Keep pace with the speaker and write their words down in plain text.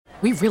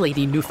We really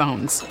need new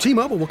phones.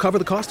 T-Mobile will cover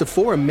the cost of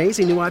 4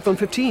 amazing new iPhone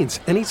 15s,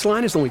 and each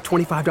line is only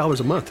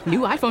 $25 a month. New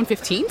iPhone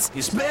 15s?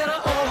 It's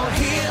better over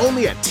here.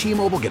 Only at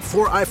T-Mobile, get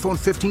 4 iPhone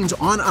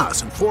 15s on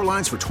us and 4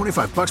 lines for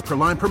 $25 per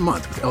line per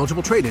month with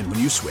eligible trade-in when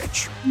you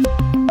switch.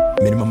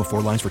 Minimum of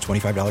 4 lines for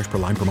 $25 per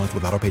line per month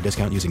with autopay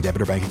discount using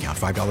debit or bank account.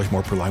 $5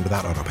 more per line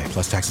without autopay,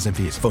 plus taxes and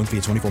fees. Phone fee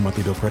at 24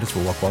 monthly bill credits for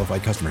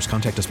well-qualified customers.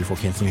 Contact us before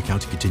canceling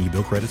account to continue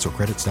bill credits or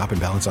credit stop and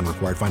balance on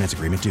required finance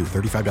agreement due.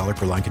 $35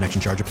 per line connection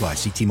charge applies.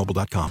 See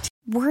T-Mobile.com.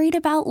 Worried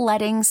about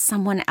letting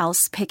someone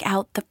else pick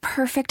out the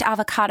perfect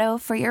avocado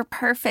for your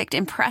perfect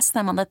impress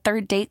them on the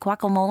third date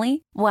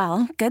guacamole?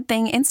 Well, good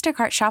thing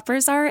Instacart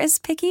shoppers are as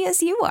picky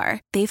as you are.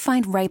 They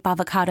find ripe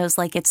avocados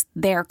like it's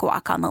their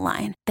guac on the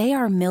line. They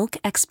are milk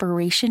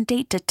expiration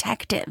date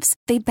detectives.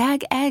 They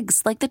bag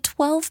eggs like the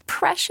 12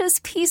 precious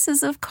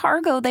pieces of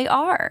cargo they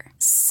are.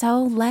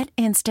 So let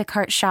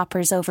Instacart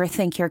shoppers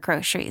overthink your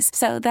groceries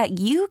so that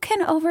you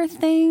can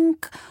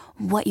overthink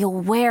what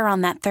you'll wear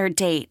on that third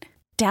date.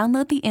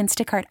 Download the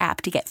Instacart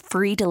app to get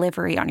free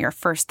delivery on your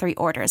first 3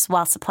 orders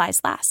while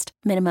supplies last.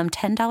 Minimum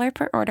 $10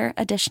 per order.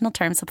 Additional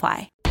terms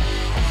apply.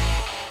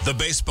 The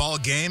baseball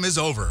game is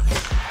over.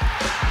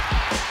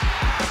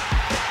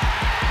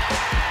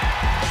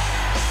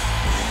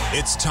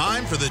 It's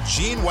time for the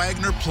Gene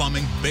Wagner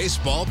Plumbing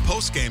Baseball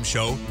Postgame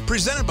Show,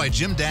 presented by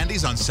Jim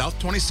Dandy's on South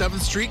 27th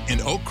Street in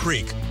Oak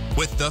Creek,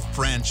 with the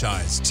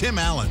franchise, Tim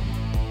Allen,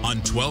 on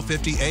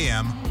 1250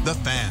 AM, The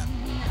Fan.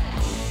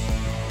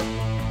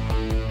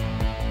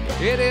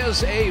 It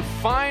is a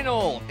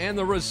final, and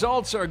the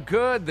results are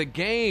good. The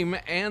game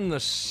and the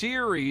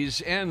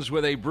series ends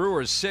with a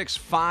Brewers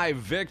 6-5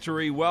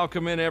 victory.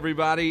 Welcome in,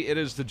 everybody. It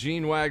is the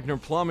Gene Wagner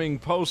Plumbing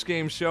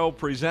postgame show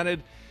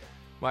presented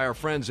by our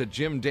friends at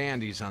Jim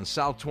Dandy's on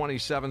South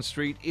 27th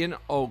Street in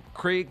Oak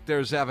Creek.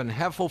 There's Evan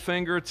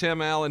Heffelfinger,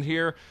 Tim Allen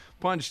here,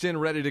 punched in,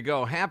 ready to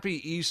go.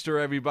 Happy Easter,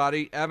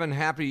 everybody. Evan,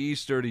 happy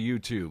Easter to you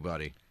too,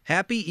 buddy.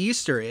 Happy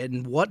Easter,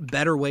 and what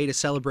better way to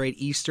celebrate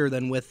Easter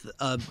than with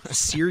a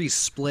series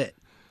split?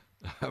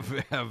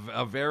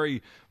 A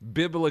very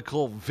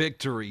biblical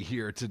victory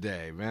here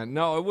today, man.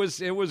 No, it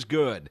was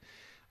good.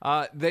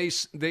 They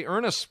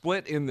earn a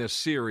split in this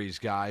series,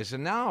 guys.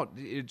 And now,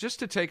 just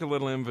to take a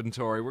little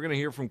inventory, we're going to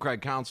hear from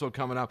Craig Counsell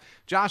coming up.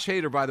 Josh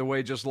Hader, by the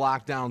way, just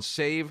locked down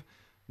save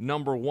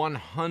number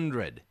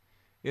 100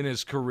 in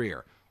his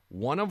career.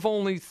 One of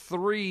only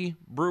 3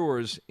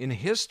 Brewers in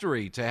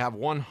history to have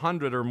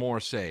 100 or more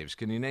saves.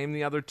 Can you name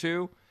the other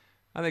 2?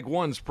 I think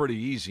one's pretty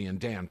easy, in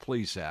Dan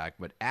Plesac,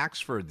 but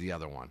Axford the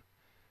other one.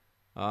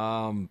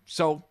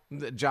 So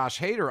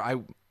Josh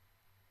Hader,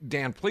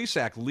 Dan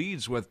Plesac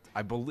leads with,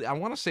 I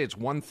want to say it's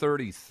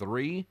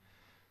 133.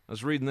 I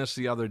was reading this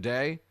the other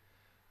day.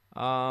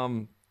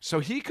 So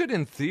he could,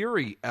 in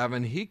theory,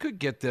 Evan, he could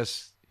get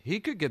this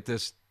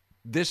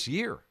this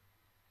year.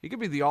 He could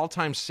be the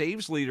all-time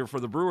saves leader for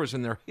the Brewers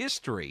in their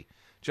history.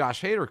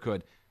 Josh Hader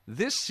could.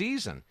 This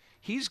season,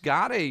 he's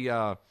got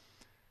a,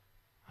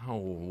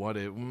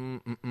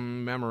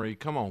 memory.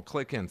 Come on,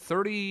 click in.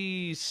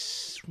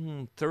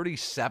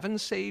 37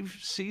 save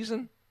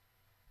season?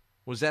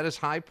 Was that his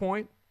high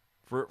point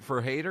for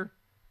Hader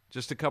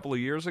just a couple of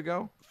years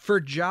ago? For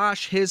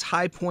Josh, his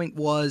high point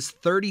was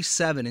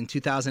 37 in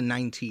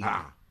 2019.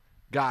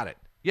 Got it.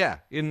 Yeah,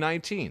 in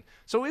 19.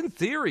 So in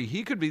theory,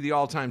 he could be the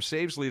all-time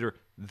saves leader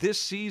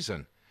this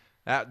season.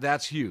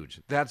 That's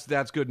huge.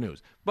 That's good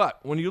news. But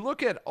when you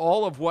look at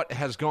all of what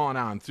has gone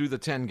on through the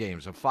 10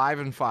 games, a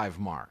 5-5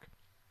 mark,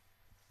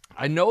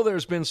 I know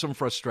there's been some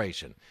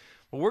frustration,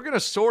 but we're going to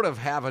sort of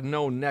have a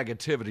no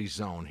negativity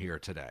zone here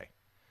today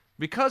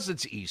because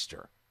it's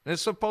Easter, and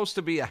it's supposed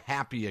to be a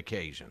happy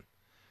occasion.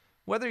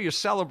 Whether you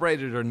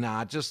celebrate it or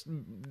not,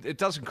 it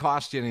doesn't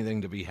cost you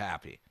anything to be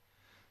happy.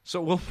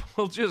 So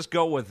we'll just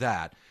go with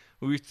that.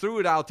 We threw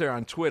it out there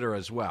on Twitter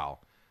as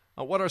well.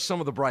 What are some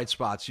of the bright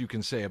spots you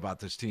can say about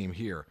this team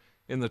here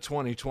in the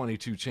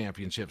 2022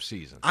 championship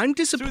season? I'm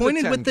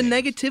disappointed with the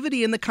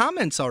negativity in the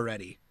comments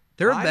already.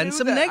 There have been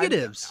some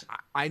negatives.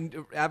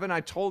 Evan,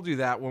 I told you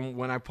that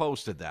when I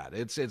posted that.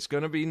 It's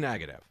going to be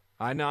negative.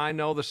 I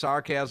know the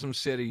sarcasm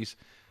cities,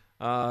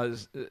 they're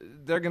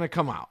going to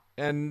come out,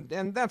 and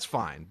that's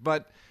fine.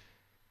 But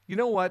you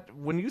know what?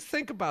 When you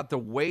think about the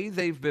way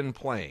they've been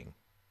playing,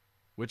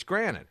 which,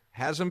 granted,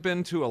 hasn't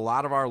been to a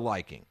lot of our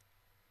liking,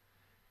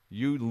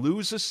 you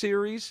lose a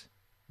series,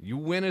 you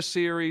win a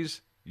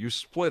series, you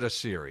split a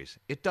series.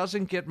 It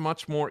doesn't get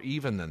much more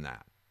even than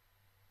that.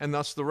 And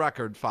thus the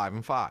record,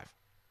 5-5.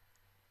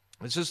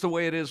 It's just the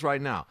way it is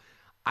right now.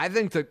 I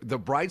think the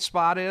bright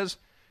spot is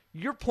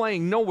you're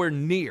playing nowhere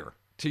near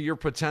to your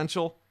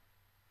potential,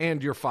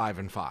 and you're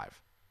 5-5.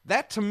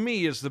 That, to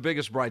me, is the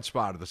biggest bright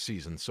spot of the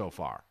season so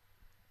far.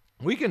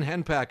 We can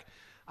henpeck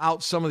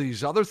out some of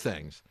these other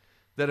things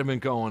that have been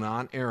going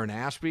on. Aaron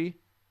Ashby,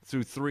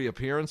 through 3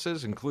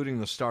 appearances, including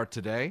the start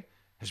today,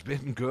 has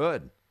been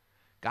good.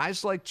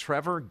 Guys like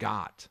Trevor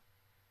Gott.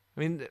 I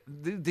mean,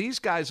 these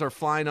guys are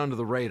flying under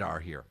the radar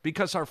here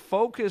because our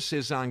focus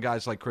is on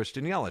guys like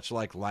Christian Yelich,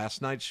 like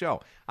last night's show.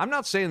 I'm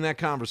not saying that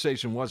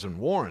conversation wasn't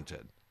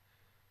warranted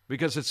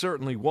because it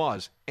certainly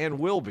was and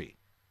will be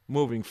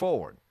moving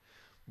forward.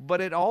 But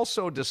it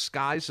also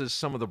disguises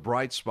some of the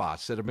bright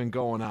spots that have been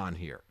going on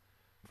here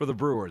for the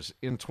Brewers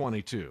in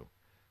 22.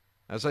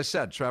 As I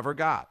said, Trevor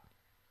Gott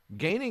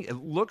it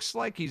looks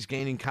like he's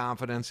gaining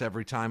confidence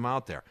every time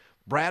out there.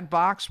 Brad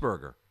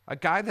Boxberger, a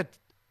guy that,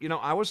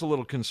 I was a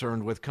little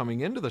concerned with coming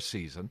into the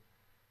season.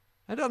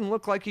 It doesn't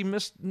look like he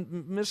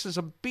misses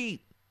a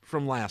beat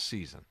from last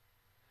season.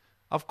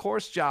 Of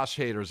course, Josh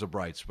Hader's a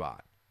bright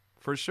spot,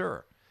 for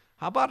sure.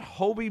 How about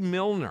Hobie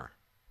Milner?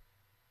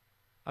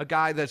 A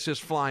guy that's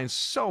just flying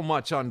so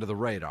much under the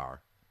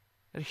radar.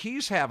 And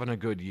he's having a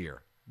good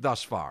year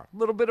thus far. A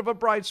little bit of a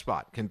bright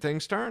spot. Can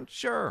things turn?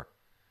 Sure.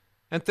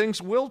 And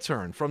things will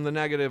turn from the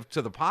negative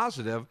to the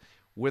positive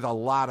with a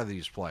lot of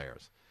these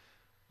players.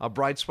 A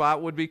bright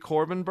spot would be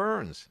Corbin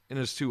Burns in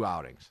his 2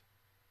 outings.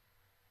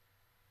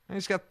 And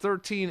he's got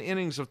 13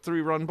 innings of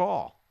 3-run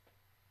ball,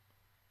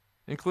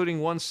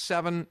 including one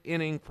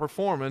 7-inning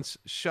performance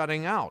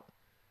shutting out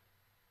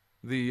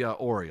the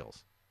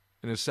Orioles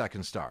in his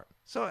second start.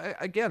 So,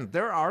 again,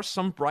 there are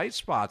some bright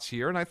spots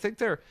here, and I think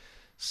they're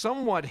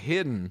somewhat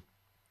hidden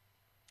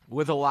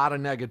with a lot of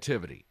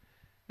negativity.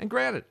 And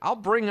granted, I'll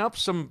bring up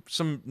some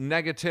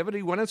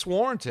negativity when it's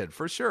warranted,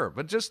 for sure.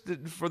 But just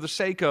for the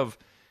sake of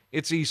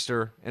it's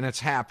Easter, and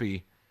it's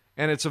happy,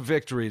 and it's a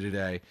victory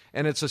today,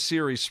 and it's a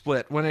series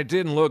split when it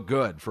didn't look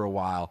good for a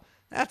while,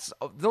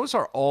 those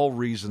are all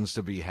reasons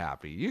to be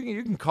happy.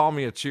 You can call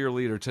me a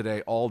cheerleader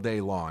today all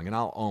day long, and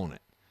I'll own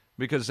it,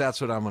 because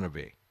that's what I'm going to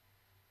be.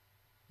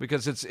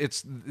 Because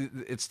it's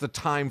the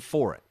time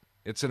for it.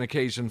 It's an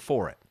occasion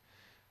for it.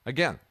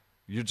 Again,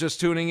 you're just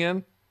tuning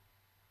in.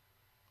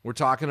 We're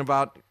talking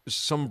about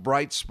some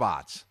bright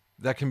spots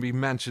that can be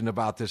mentioned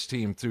about this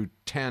team through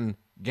 10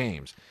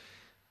 games.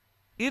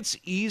 It's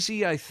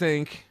easy, I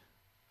think.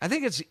 I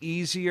think it's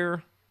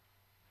easier.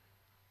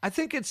 I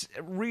think it's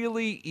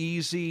really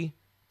easy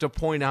to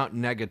point out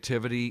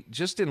negativity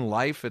just in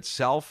life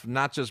itself,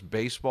 not just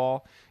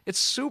baseball. It's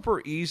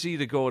super easy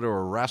to go to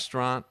a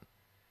restaurant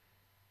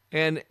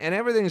and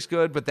everything's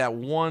good, but that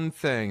one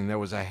thing, there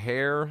was a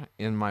hair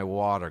in my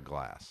water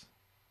glass.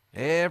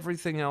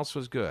 Everything else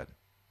was good.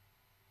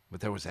 But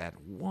there was that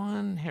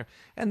one hair.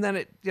 And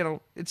then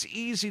it's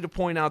easy to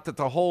point out that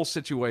the whole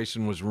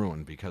situation was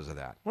ruined because of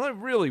that. Well, it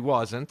really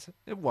wasn't.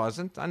 It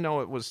wasn't. I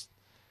know it was,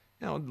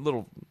 a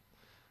little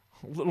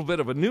bit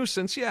of a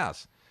nuisance,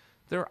 yes.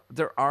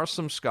 There are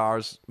some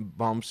scars,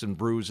 bumps, and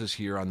bruises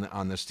here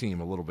on this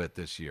team a little bit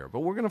this year. But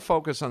we're going to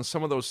focus on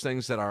some of those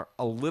things that are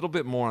a little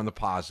bit more on the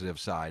positive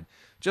side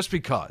just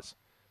because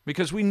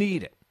we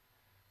need it.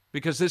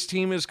 Because this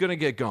team is going to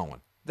get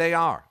going. They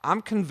are.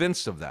 I'm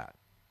convinced of that.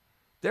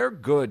 They're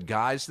good,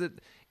 guys. That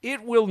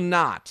it will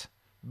not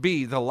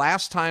be the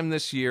last time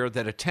this year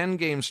that a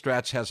 10-game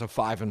stretch has a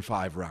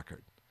 5-5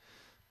 record.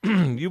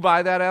 You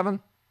buy that,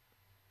 Evan?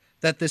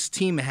 That this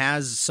team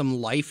has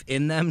some life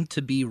in them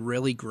to be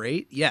really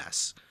great?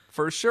 Yes.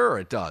 For sure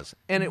it does.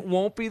 And it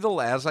won't be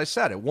as I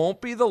said, it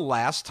won't be the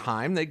last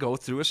time they go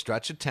through a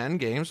stretch of 10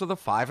 games with a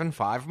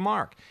 5-5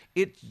 mark.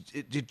 It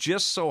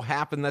just so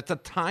happened that the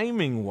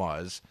timing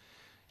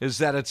is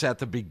that it's at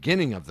the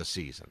beginning of the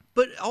season.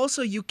 But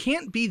also, you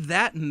can't be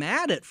that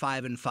mad at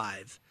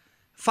 5-5.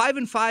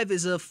 5-5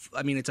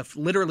 is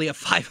literally a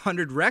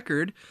 500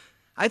 record.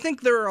 I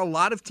think there are a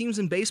lot of teams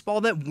in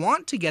baseball that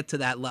want to get to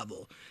that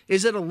level.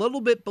 Is it a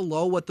little bit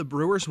below what the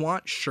Brewers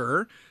want?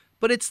 Sure.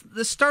 But it's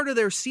the start of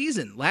their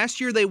season.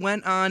 Last year they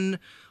went on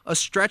a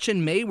stretch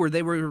in May where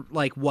they were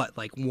like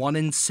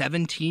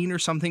 1-17 or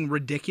something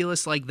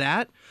ridiculous like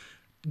that.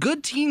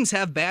 Good teams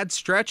have bad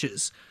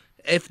stretches.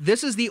 If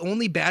this is the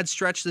only bad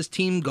stretch this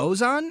team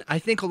goes on, I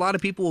think a lot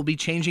of people will be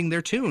changing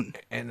their tune.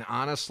 And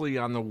honestly,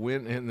 on the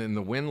win in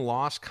the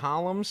win-loss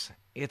columns,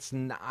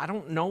 I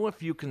don't know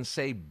if you can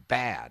say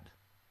bad.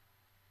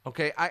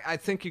 Okay, I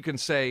think you can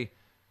say,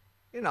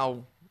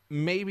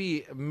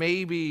 maybe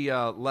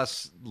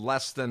less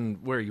than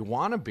where you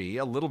want to be,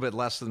 a little bit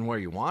less than where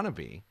you want to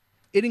be.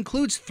 It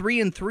includes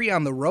 3-3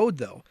 on the road,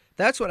 though.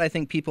 That's what I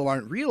think people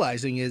aren't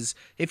realizing is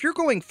if you're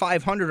going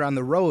 500 on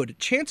the road,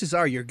 chances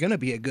are you're going to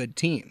be a good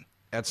team.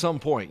 At some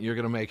point, you're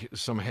going to make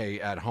some hay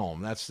at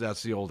home. That's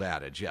the old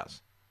adage,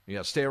 yes.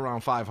 Yeah, stay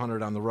around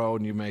 500 on the road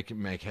and you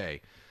make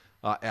hay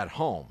at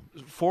home.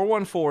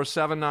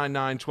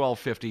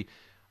 414-799-1250.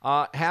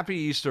 Happy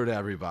Easter to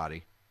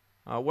everybody.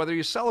 Whether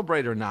you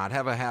celebrate or not,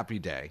 have a happy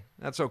day.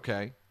 That's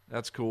okay.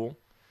 That's cool.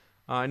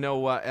 I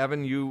know,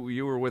 Evan,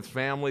 you were with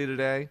family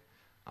today.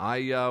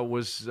 I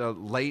was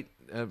late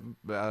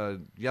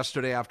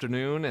yesterday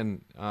afternoon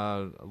and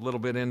a little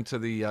bit into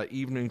the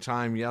evening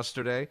time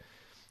yesterday.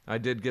 I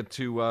did get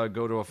to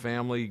go to a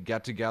family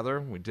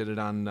get-together. We did it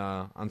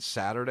on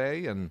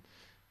Saturday, and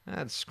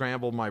that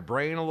scrambled my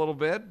brain a little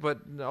bit, but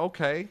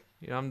okay.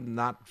 I'm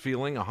not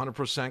feeling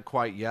 100%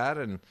 quite yet,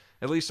 and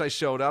at least I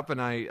showed up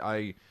and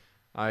I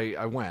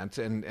went,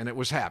 and it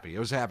was happy. It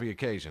was a happy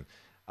occasion.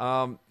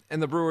 And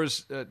the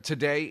Brewers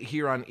today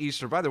here on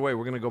Easter. By the way,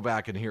 we're going to go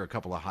back and hear a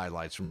couple of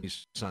highlights from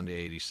Easter Sunday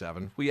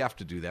 '87. We have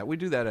to do that. We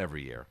do that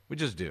every year. We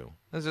just do.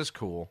 This is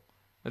cool.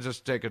 Let's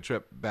just take a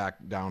trip back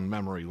down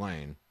memory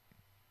lane.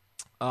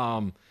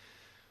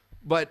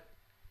 But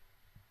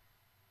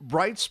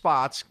bright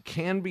spots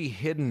can be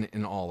hidden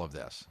in all of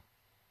this.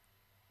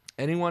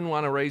 Anyone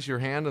want to raise your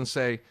hand and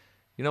say,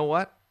 you know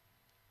what?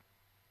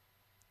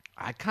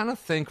 I kind of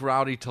think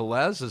Rowdy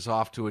Tellez is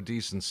off to a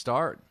decent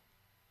start.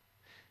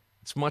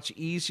 It's much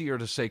easier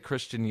to say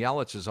Christian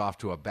Yelich is off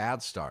to a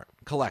bad start,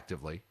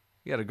 collectively.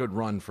 He had a good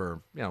run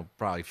for,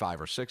 probably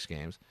 5 or 6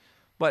 games.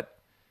 But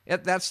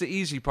that's the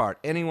easy part.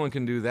 Anyone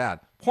can do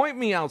that. Point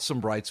me out some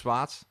bright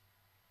spots,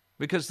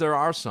 because there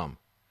are some.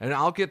 And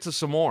I'll get to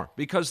some more,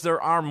 because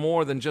there are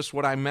more than just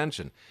what I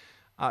mentioned.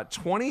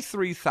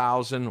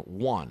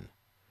 23,001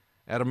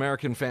 at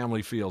American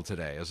Family Field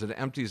today as it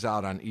empties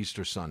out on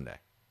Easter Sunday.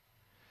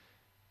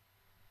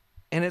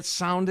 And it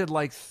sounded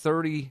like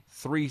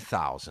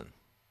 33,000,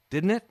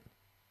 didn't it?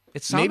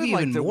 It sounded maybe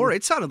like even more.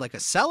 It sounded like a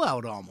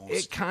sellout almost.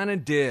 It kind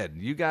of did.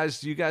 You guys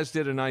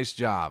did a nice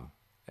job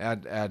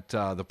at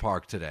the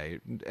park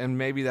today, and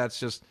maybe that's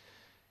just,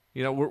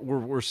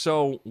 we're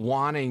so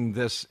wanting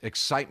this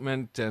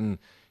excitement and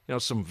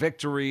some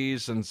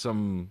victories and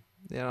some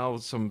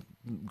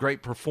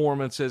great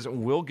performances.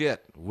 We'll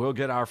get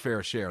our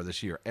fair share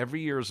this year. Every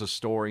year is a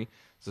story.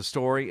 It's a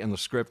story, and the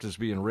script is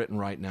being written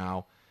right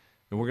now.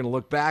 And we're going to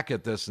look back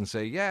at this and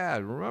say, yeah,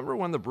 remember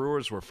when the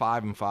Brewers were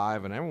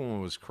 5-5 and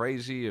everyone was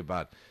crazy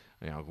about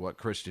what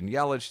Christian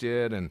Yelich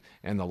did and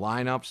the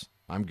lineups?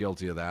 I'm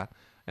guilty of that.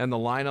 And the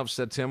lineups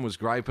that Tim was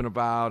griping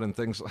about and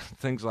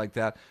things like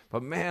that.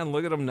 But, man,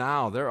 look at them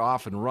now. They're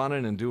off and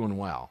running and doing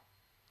well.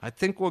 I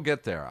think we'll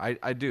get there.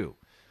 I do.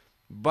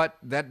 But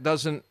that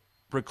doesn't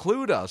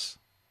preclude us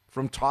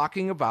from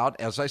talking about,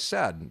 as I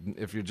said,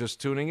 if you're just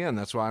tuning in,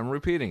 that's why I'm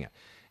repeating it.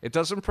 It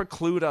doesn't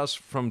preclude us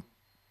from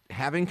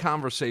having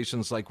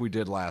conversations like we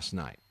did last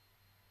night.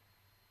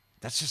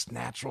 That's just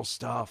natural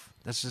stuff.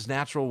 That's just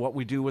natural what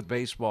we do with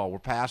baseball. We're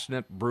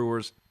passionate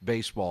Brewers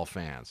baseball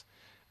fans.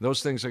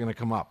 Those things are going to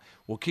come up.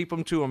 We'll keep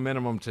them to a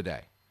minimum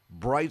today.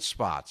 Bright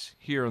spots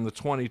here in the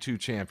 22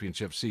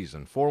 championship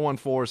season.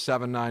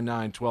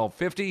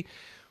 414-799-1250.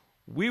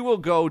 We will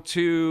go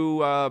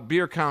to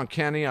Beer Count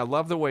Kenny. I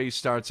love the way he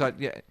starts out.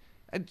 Yeah,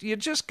 you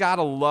just got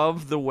to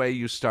love the way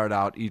you start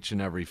out each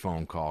and every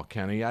phone call,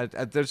 Kenny.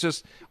 There's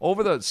just,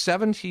 over the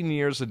 17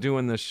 years of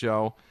doing this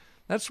show,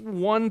 that's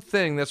one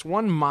thing. That's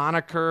one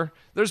moniker.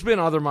 There's been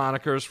other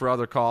monikers for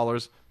other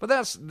callers, but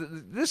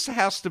this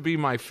has to be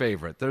my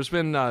favorite. There's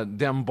been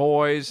Dem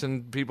Boys,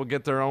 and people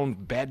get their own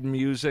bed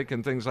music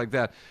and things like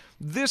that.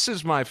 This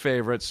is my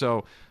favorite,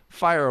 so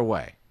fire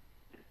away.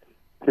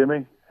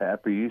 Timmy,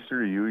 happy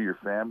Easter to you, your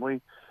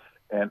family,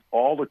 and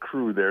all the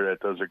crew there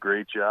that does a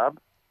great job.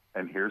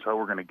 And here's how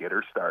we're going to get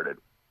her started.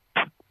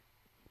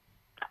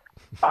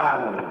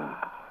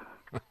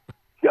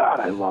 God,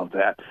 I love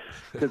that,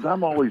 because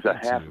I'm always a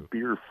half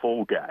beer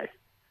full guy.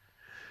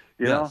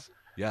 You know?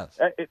 Yes.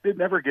 It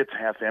never gets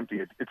half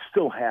empty. It's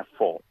still half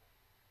full.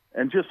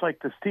 And just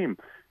like this team,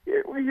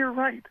 you're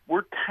right.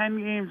 We're 10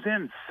 games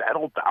in.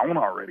 Settle down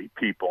already,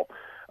 people.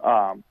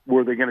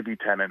 Were they going to be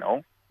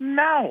 10-0?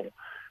 No.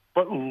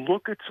 But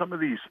look at some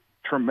of these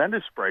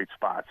tremendous bright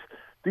spots.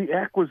 The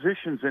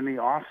acquisitions in the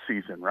off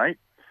season, right?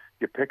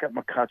 You pick up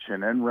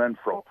McCutchen and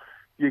Renfroe.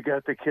 You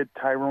got the kid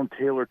Tyrone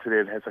Taylor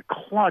today that has a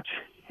clutch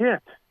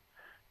hit.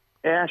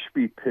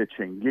 Ashby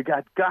pitching. You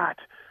got Gott.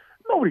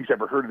 Nobody's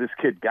ever heard of this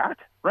kid Gott,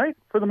 right?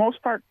 For the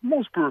most part,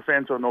 most Brewer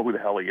fans don't know who the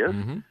hell he is.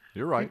 Mm-hmm.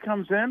 You're right. He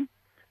comes in,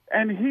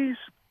 and he's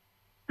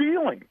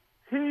feeling.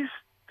 He's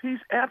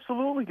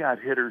absolutely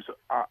got hitters,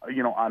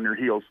 on their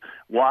heels.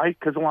 Why?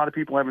 Because a lot of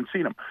people haven't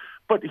seen him.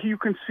 But you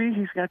can see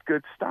he's got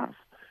good stuff.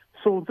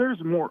 So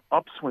there's more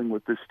upswing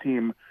with this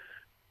team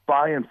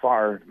by and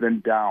far than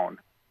down.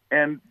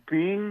 And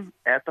being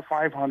at the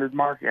 500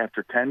 mark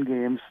after 10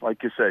 games,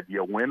 like you said,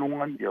 you win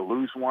one, you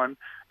lose one,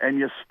 and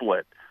you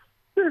split.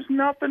 There's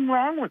nothing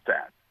wrong with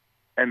that.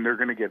 And they're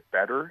going to get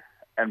better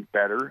and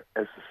better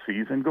as the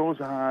season goes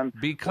on.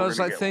 Because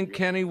I think,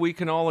 Kenny, we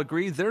can all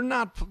agree they're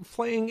not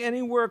playing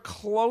anywhere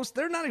close.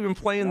 They're not even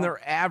playing their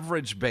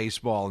average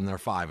baseball in their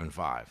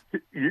 5-5.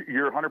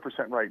 You're 100%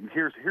 right. And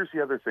here's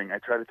the other thing I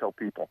try to tell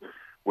people.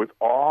 With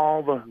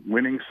all the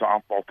winning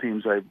softball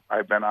teams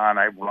I've been on,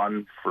 I've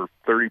run for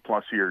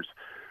 30-plus years,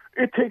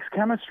 it takes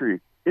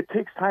chemistry. It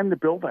takes time to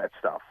build that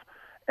stuff.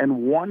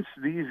 And once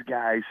these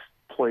guys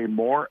play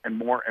more and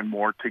more and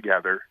more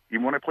together,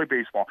 even when I play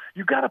baseball,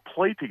 you got to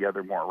play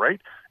together more, right?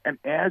 And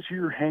as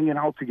you're hanging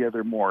out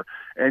together more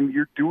and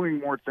you're doing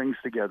more things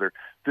together,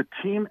 the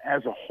team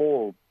as a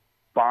whole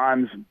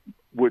bonds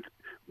with –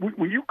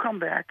 when you come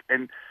back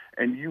and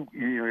you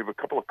have a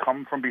couple of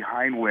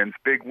come-from-behind wins,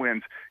 big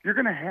wins, you're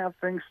going to have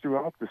things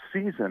throughout the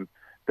season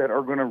that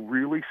are going to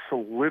really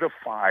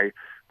solidify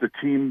the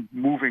team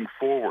moving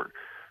forward.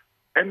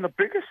 And the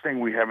biggest thing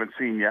we haven't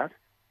seen yet,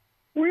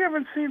 we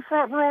haven't seen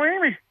front row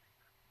Amy.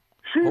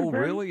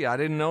 Really? I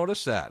didn't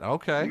notice that.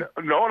 Okay.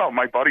 No,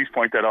 my buddies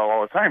point that out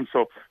all the time.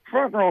 So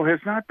front row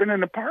has not been in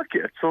the park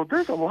yet. So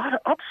there's a lot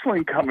of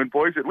upswing coming,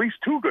 boys, at least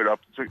 2 good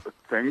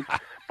things.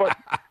 But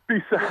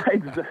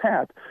besides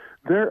that,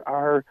 there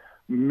are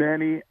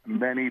many,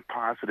 many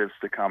positives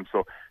to come.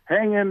 So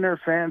hang in there,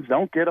 fans.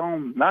 Don't get all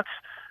nuts.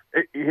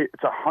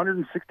 It's a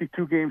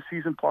 162-game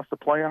season plus the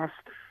playoffs.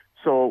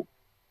 So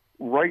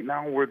right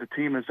now where the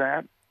team is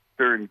at,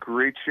 they're in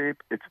great shape.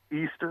 It's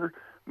Easter.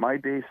 My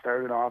day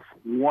started off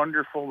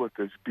wonderful with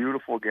this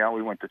beautiful gal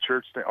we went to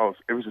church to. Oh,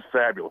 it was just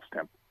fabulous,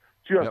 Tim.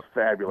 Just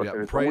fabulous.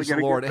 Yep. Praise the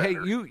Lord. Hey,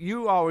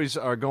 you always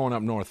are going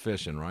up north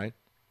fishing, right?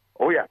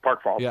 Oh, yeah,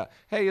 Park Falls. Yeah.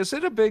 Hey, is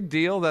it a big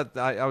deal that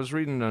I was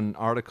reading an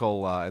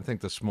article, I think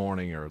this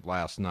morning or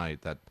last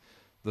night, that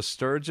the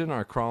sturgeon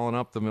are crawling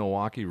up the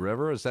Milwaukee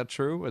River? Is that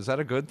true? Is that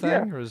a good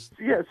thing?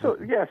 Yeah. So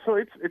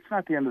it's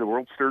not the end of the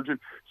world, sturgeon.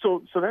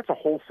 So that's a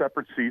whole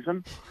separate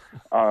season,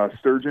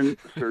 sturgeon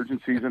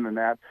season and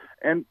that.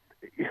 And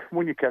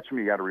when you catch them,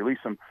 you got to release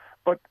them.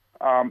 But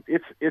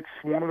it's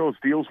one of those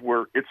deals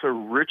where it's a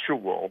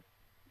ritual,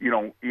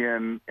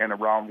 in and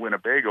around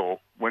Winnebago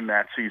when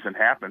that season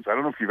happens. I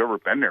don't know if you've ever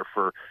been there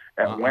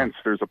at Wentz.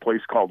 There's a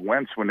place called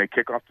Wentz when they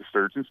kick off the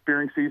sturgeon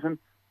spearing season.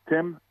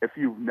 Tim, if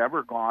you've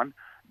never gone,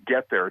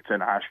 get there. It's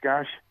in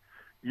Oshkosh.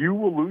 You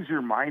will lose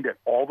your mind at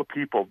all the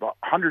people, the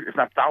hundreds, if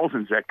not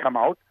thousands, that come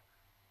out,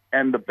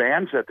 and the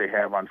bands that they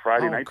have on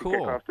Friday night to kick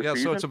off the season.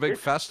 So it's a big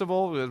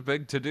festival, a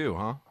big to-do,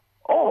 huh?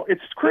 Oh,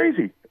 it's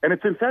crazy. And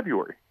it's in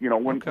February,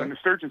 when the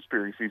sturgeon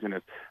spearing season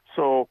is.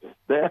 So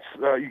that's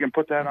you can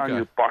put that on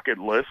your bucket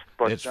list.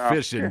 But it's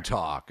fishing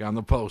talk on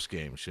the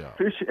post-game show.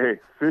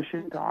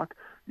 Fishing talk.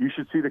 You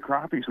should see the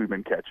crappies we've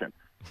been catching.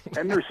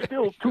 And there's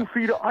still 2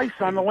 feet of ice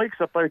on the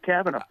lakes up by the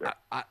cabin up there.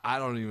 I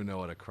don't even know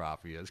what a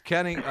crappie is.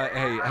 Kenny,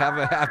 hey, have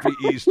a happy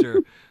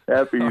Easter.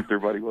 Happy Easter,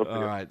 buddy. We'll see you.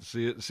 All right,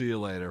 see you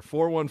later.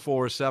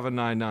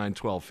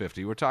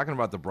 414-799-1250. We're talking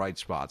about the bright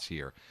spots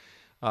here.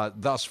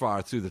 Thus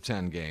far through the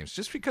 10 games,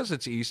 just because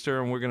it's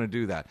Easter and we're going to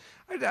do that.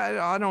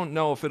 I don't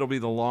know if it'll be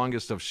the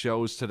longest of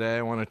shows today.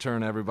 I want to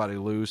turn everybody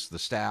loose, the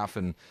staff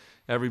and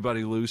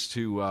everybody loose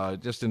to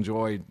just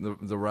enjoy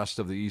the rest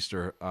of the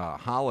Easter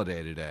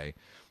holiday today.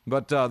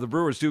 But the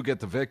Brewers do get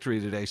the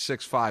victory today,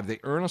 6-5. They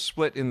earn a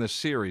split in the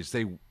series.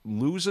 They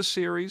lose a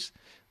series,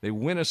 they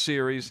win a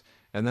series,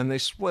 and then they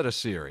split a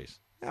series.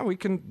 Yeah, we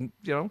can,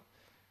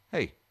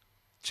 hey,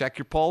 check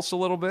your pulse a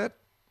little bit.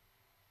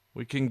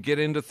 We can get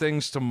into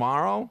things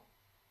tomorrow.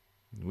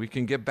 We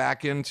can get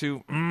back into,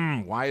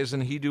 why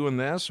isn't he doing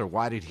this or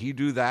why did he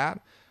do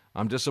that?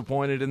 I'm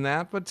disappointed in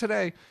that. But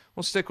today,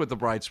 we'll stick with the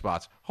bright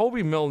spots.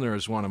 Hobie Milner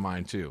is one of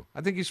mine, too.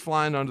 I think he's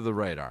flying under the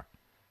radar.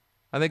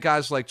 I think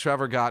guys like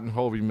Trevor Gott and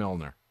Hobie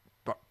Milner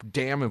are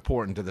damn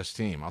important to this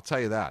team. I'll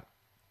tell you that,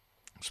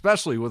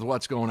 especially with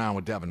what's going on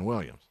with Devin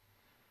Williams.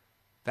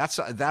 That's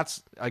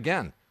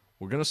again,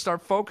 we're going to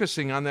start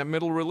focusing on that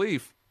middle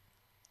relief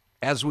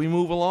as we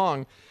move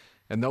along.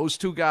 And those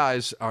two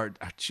guys are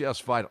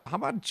just vital. How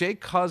about Jake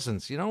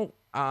Cousins?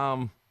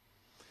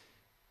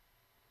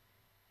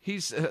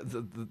 He's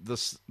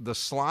the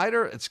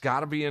slider. It's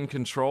got to be in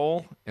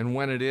control. And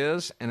when it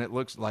is, and it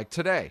looks like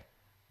today,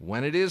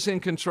 when it is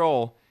in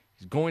control,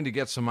 he's going to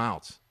get some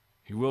outs.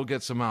 He will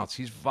get some outs.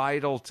 He's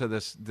vital to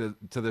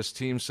this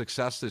team's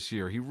success this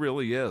year. He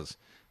really is.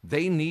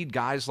 They need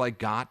guys like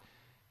Gott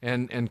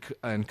and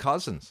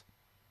Cousins,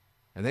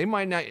 and they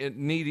might not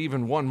need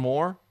even one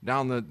more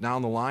down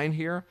the line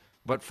here.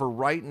 But for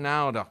right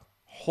now to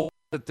hold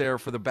it there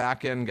for the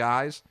back-end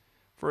guys,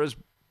 for as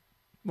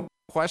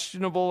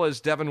questionable as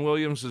Devin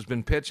Williams has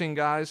been pitching,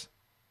 guys,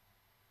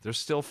 they're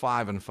still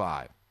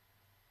 5-5.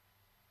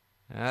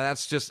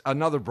 That's just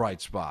another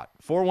bright spot.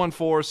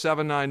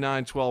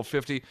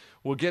 414-799-1250.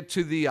 We'll get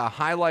to the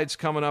highlights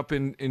coming up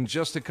in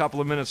just a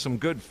couple of minutes. Some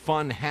good,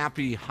 fun,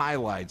 happy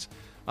highlights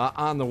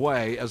on the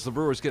way as the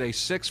Brewers get a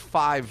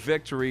 6-5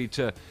 victory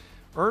to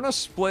earn a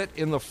split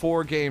in the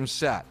 4-game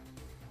set.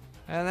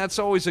 And that's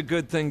always a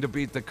good thing to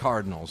beat the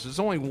Cardinals. There's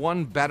only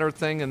one better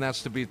thing, and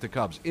that's to beat the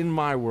Cubs. In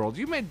my world,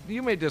 you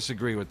may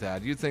disagree with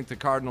that. You think the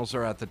Cardinals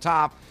are at the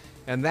top,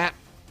 and that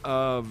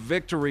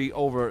victory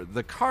over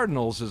the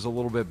Cardinals is a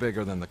little bit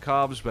bigger than the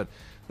Cubs. But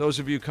those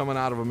of you coming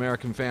out of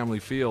American Family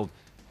Field,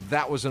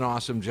 that was an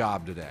awesome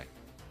job today.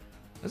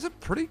 It was a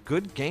pretty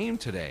good game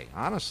today,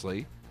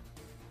 honestly.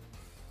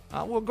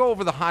 We'll go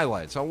over the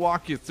highlights. I'll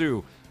walk you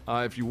through.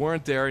 If you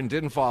weren't there and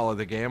didn't follow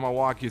the game, I'll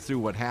walk you through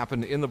what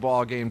happened in the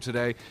ball game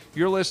today.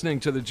 You're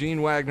listening to the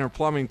Gene Wagner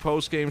Plumbing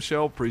Postgame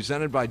Show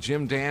presented by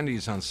Jim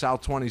Dandy's on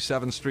South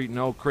 27th Street in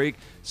Oak Creek.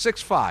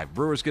 6-5,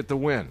 Brewers get the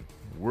win.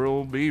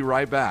 We'll be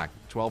right back.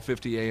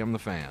 12:50 a.m. The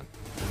Fan.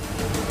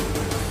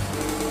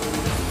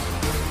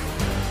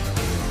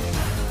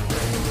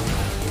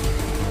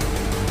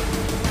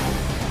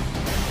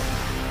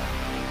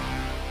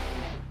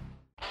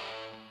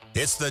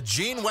 It's the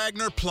Gene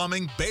Wagner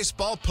Plumbing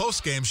Baseball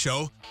Postgame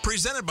Show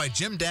presented by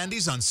Jim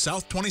Dandy's on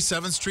South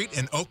 27th Street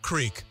in Oak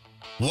Creek.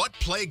 What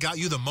play got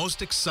you the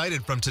most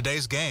excited from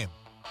today's game?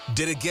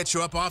 Did it get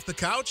you up off the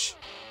couch?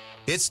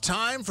 It's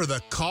time for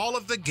the Call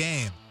of the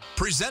Game,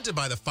 presented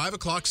by the 5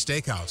 O'Clock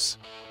Steakhouse.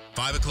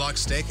 5 O'Clock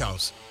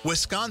Steakhouse,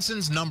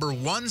 Wisconsin's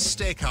 #1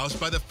 steakhouse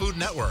by the Food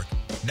Network,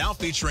 now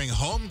featuring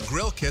home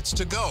grill kits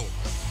to go.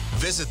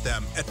 Visit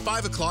them at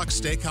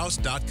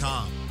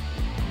 5o'clocksteakhouse.com.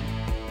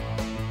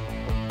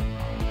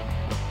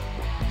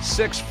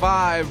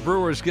 6-5,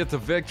 Brewers get the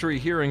victory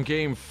here in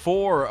Game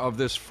 4 of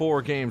this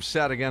 4-game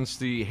set against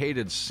the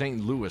hated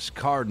St. Louis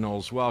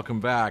Cardinals. Welcome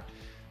back.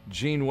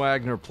 Gene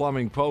Wagner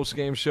Plumbing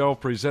Postgame Show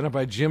presented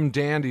by Jim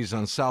Dandy's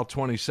on South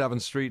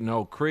 27th Street in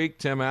Oak Creek.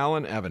 Tim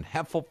Allen, Evan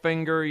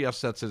Heffelfinger, yes,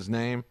 that's his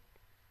name.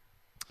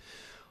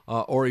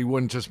 Or he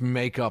wouldn't just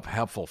make up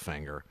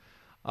Heffelfinger.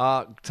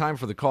 Time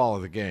for the call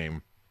of the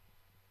game.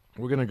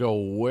 We're going to go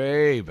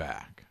way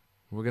back.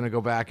 We're going to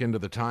go back into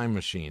the time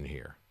machine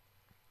here.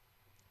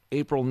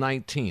 April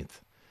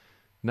 19th,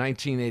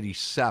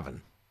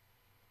 1987.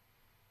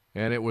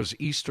 And it was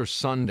Easter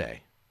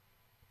Sunday.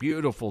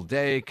 Beautiful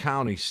day,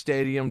 County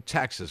Stadium,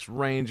 Texas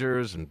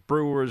Rangers and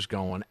Brewers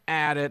going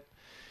at it.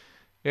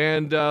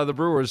 And the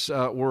Brewers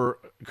were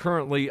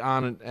currently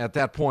on, at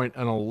that point,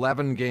 an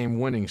 11-game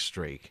winning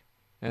streak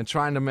and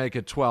trying to make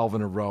it 12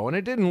 in a row. And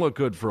it didn't look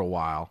good for a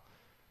while.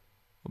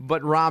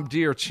 But Rob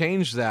Deere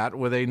changed that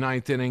with a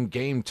ninth-inning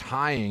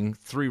game-tying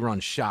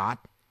 3-run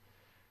shot.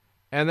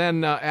 And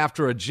then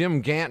after a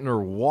Jim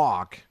Gantner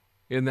walk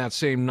in that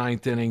same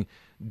ninth inning,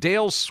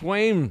 Dale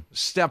Swaim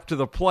stepped to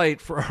the plate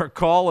for our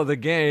call of the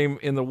game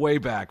in the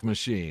Wayback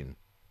Machine.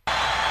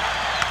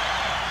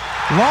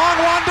 Long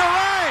one to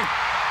right.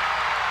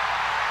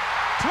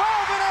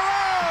 12 in a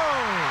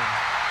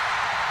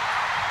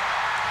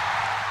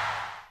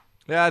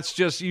row. Yeah, it's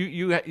just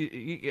you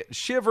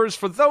shivers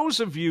for those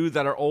of you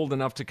that are old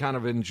enough to kind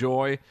of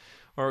enjoy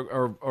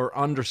or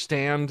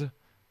understand,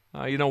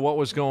 what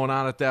was going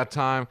on at that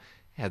time.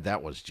 Yeah,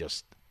 that was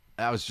just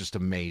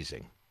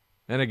amazing.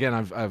 And again,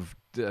 I've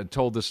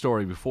told this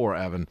story before,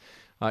 Evan.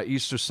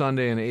 Easter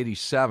Sunday in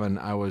 '87,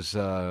 I was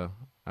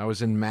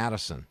in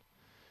Madison,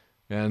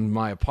 and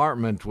my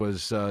apartment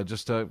was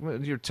just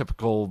your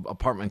typical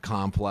apartment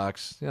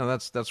complex.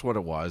 That's what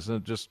it was.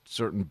 Just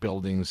certain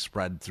buildings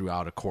spread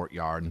throughout a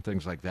courtyard and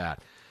things like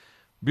that.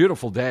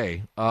 Beautiful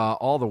day.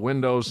 All the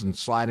windows and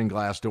sliding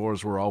glass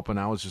doors were open.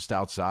 I was just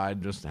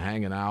outside, just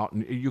hanging out,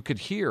 and you could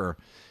hear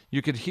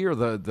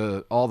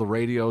the all the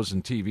radios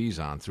and TVs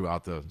on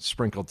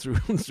sprinkled through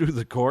through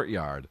the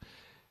courtyard.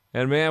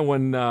 And man,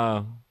 when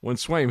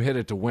Swaim hit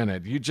it to win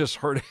it, you just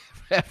heard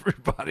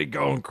everybody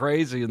going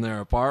crazy in their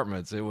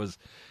apartments. It was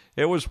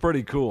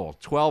pretty cool.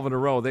 12 in a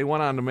row. They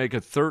went on to make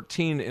it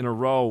 13 in a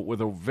row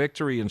with a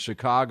victory in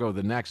Chicago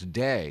the next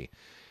day.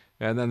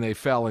 And then they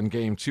fell in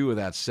Game 2 of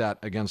that set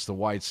against the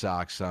White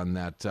Sox on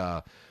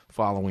that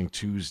following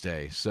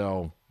Tuesday.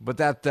 But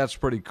that's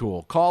pretty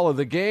cool. Call of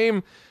the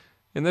game,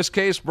 in this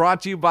case,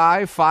 brought to you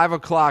by 5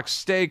 O'Clock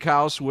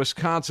Steakhouse,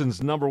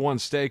 Wisconsin's #1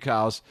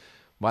 steakhouse,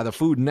 by the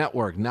Food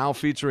Network, now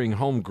featuring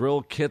home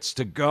grill kits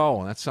to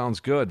go. That sounds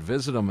good.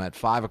 Visit them at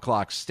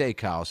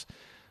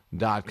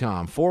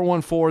 5o'clocksteakhouse.com.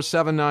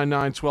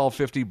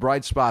 414-799-1250.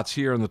 Bright spots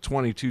here in the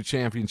 22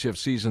 championship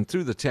season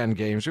through the 10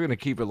 games. We're going to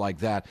keep it like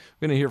that.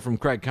 We're going to hear from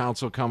Craig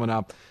Counsell coming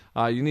up.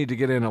 You need to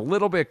get in a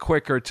little bit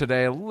quicker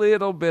today, a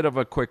little bit of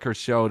a quicker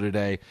show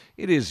today.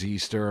 It is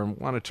Easter. I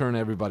want to turn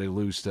everybody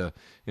loose to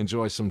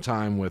enjoy some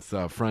time with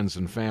friends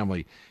and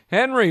family.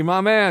 Henry,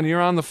 my man, you're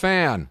on the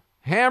fan.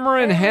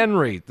 Hammering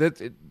Henry.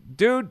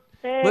 Dude,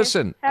 hey,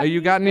 listen,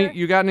 you got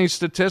any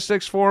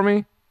statistics for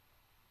me?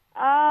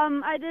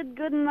 I did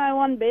good in my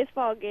one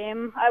baseball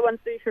game. I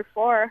went 3 for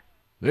 4.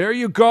 There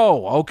you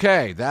go.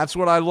 Okay, that's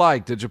what I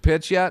like. Did you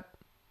pitch yet?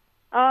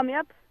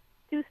 Yep.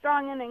 2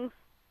 strong innings.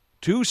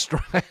 2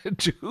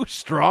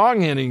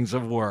 strong innings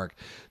of work.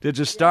 Did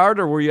you start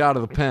or were you out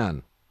of the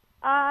pen?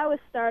 I was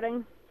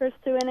starting. First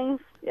 2 innings.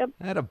 Yep.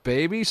 Had a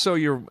baby, so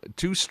you're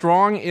 2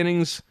 strong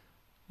innings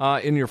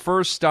in your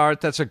first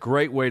start. That's a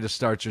great way to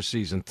start your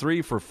season.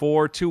 3 for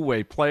 4,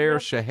 two-way player,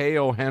 yep.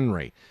 Shaheo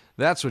Henry.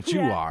 That's what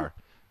you are.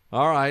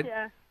 All right.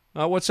 Yeah.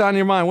 What's on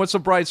your mind? What's a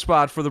bright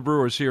spot for the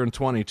Brewers here in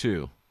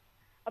 22?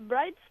 A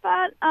bright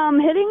spot?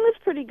 Hitting was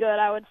pretty good,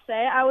 I would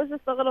say. I was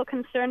just a little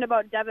concerned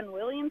about Devin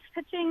Williams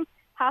pitching,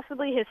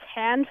 possibly his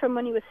hand from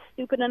when he was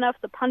stupid enough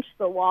to punch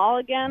the wall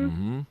again.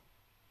 Mm-hmm.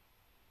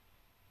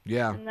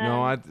 Yeah,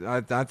 no, I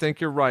think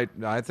you're right.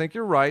 I think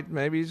you're right.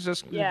 Maybe he's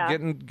just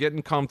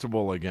getting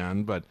comfortable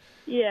again. But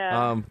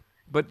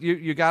but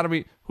you got to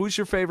be. Who's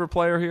your favorite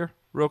player here,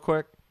 real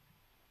quick?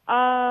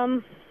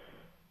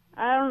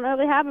 I don't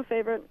really have a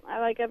favorite. I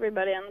like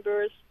everybody on the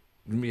Brewers.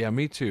 Yeah,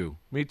 me too.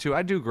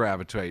 I do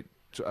gravitate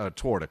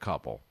toward a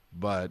couple,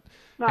 but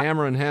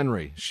Hammering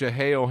Henry,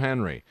 Shaheo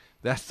Henry.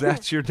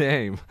 That's your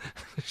name.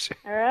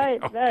 All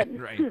right,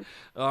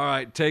 all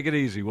right, take it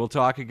easy. We'll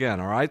talk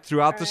again. All right,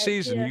 throughout the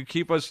season, you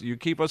keep us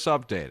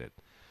updated.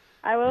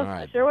 I will.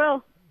 Right. I sure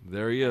will.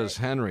 There he is,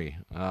 Henry,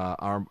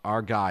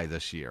 our guy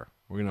this year.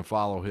 We're going to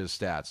follow his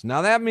stats.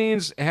 Now that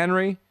means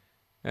Henry,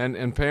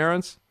 and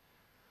parents,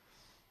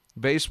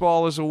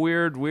 baseball is a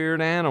weird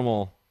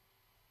animal.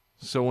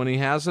 So when he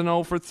has an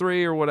 0 for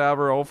 3 or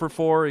whatever, 0 for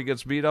 4, he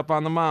gets beat up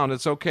on the mound.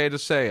 It's okay to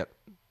say it.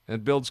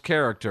 It builds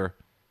character.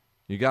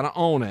 You got to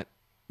own it,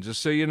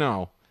 just so you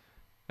know.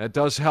 That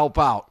does help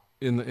out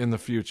in the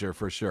future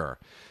for sure.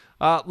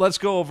 Let's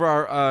go over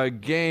our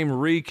game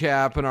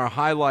recap and our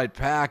highlight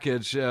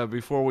package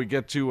before we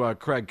get to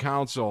Craig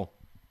Counsell.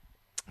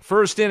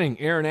 First inning,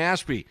 Aaron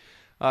Ashby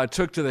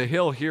took to the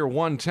hill here,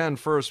 110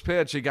 first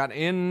pitch. He got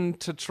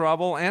into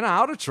trouble and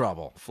out of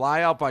trouble.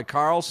 Fly out by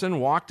Carlson,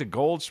 walk to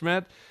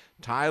Goldschmidt.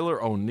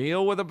 Tyler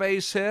O'Neill with a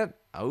base hit.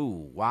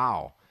 Oh,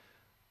 wow.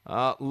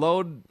 A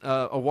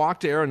walk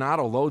to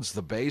Arenado loads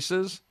the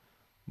bases,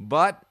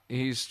 but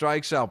he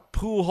strikes out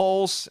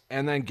Pujols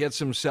and then gets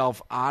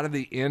himself out of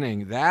the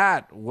inning.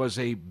 That was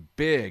a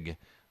big,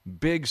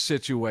 big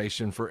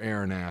situation for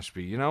Aaron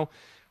Ashby. You know,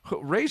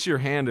 raise your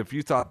hand if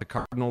you thought the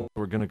Cardinals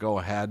were going to go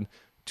ahead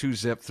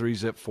 2-zip,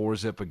 3-zip,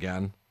 4-zip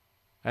again.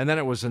 And then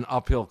it was an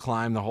uphill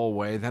climb the whole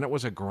way. Then it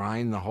was a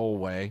grind the whole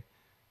way.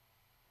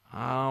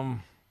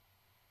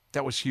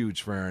 That was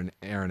huge for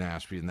Aaron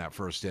Ashby in that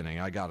first inning,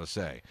 I got to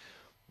say.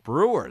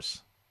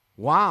 Brewers,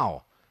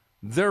 wow,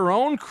 their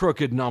own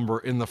crooked number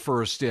in the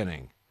first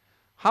inning.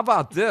 How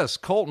about this?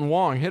 Colton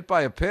Wong hit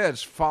by a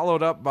pitch,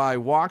 followed up by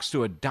walks to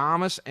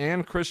Adames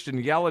and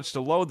Christian Yelich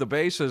to load the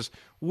bases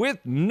with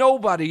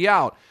nobody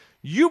out.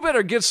 You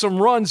better get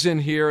some runs in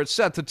here and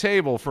set the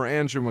table for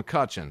Andrew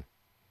McCutchen.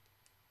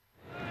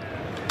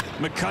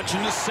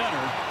 McCutchen to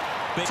center.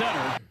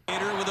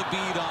 Bader with a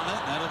bead on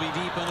it. That'll be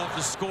deep enough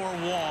to score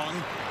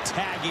Wong.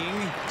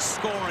 Tagging,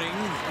 scoring,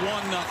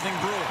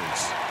 1-0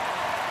 Brewers.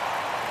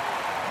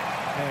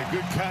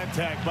 Good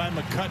contact by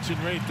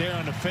McCutchen right there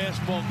on the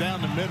fastball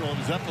down the middle. It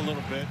was up a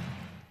little bit.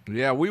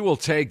 Yeah, we will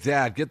take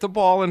that. Get the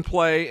ball in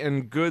play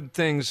and good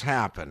things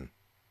happen.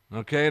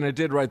 Okay, and it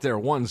did right there,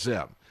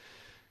 1-zip.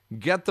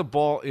 Get the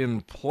ball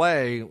in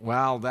play.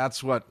 Well,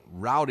 that's what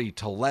Rowdy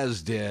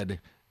Tellez did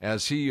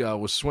as he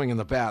was swinging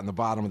the bat in the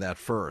bottom of that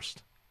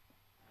first.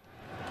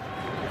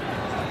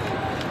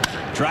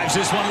 Drives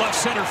this one left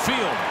center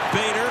field.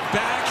 Bader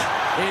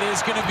back. It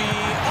is going to be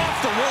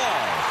off the wall.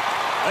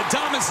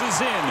 Adames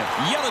is in.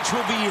 Yelich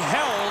will be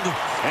held.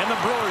 And the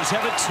Brewers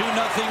have a 2-0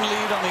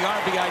 lead on the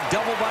RBI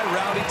double by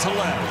Rowdy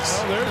Tellez.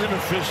 Well, there's an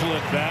official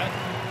at bat.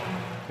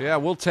 Yeah,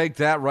 we'll take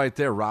that right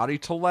there. Rowdy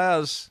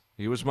Tellez.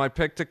 He was my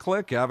pick to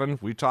click, Evan.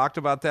 We talked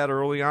about that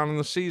early on in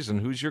the season.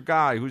 Who's your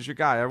guy? Who's your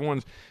guy?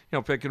 Everyone's,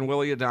 picking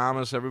Willy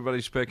Adames.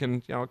 Everybody's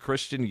picking,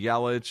 Christian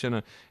Yelich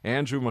and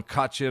Andrew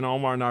McCutchen,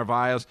 Omar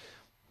Narvaez.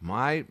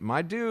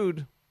 My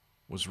dude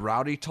was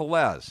Rowdy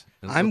Tellez.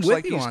 I'm with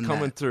like you he's on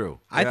coming that. through.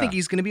 I think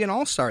he's going to be an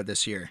all-star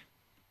this year.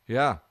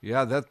 Yeah.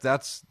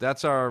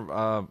 That's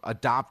our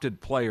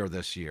adopted player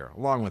this year,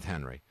 along with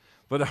Henry.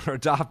 But our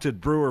adopted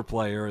Brewer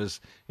player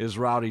is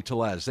Rowdy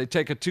Tellez. They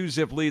take a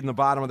 2-zip lead in the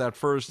bottom of that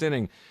first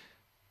inning.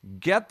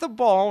 Get the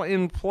ball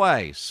in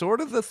play.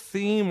 Sort of the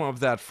theme of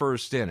that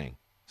first inning.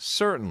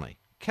 Certainly.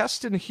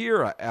 Keston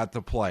Hiura at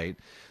the plate.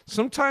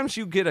 Sometimes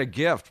you get a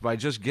gift by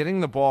just getting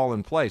the ball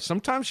in play.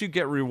 Sometimes you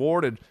get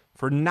rewarded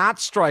for not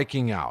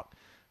striking out.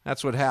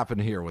 That's what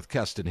happened here with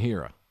Keston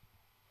Hiura.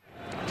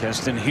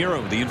 Keston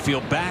Hiura, the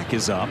infield back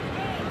is up.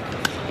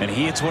 And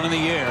he hits one in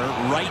the air,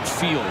 right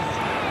field.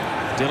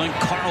 Dylan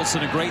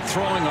Carlson, a great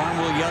throwing arm.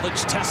 Will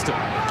Yelich test him?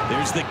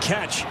 There's the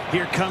catch.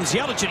 Here comes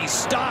Yelich, and he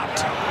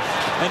stopped.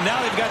 And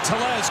now they've got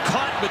Tellez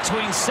caught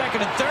between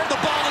second and third. The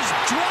ball is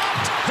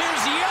dropped.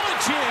 Here's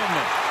Yelich in.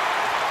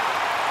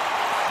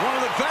 One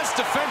of the best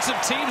defensive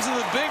teams in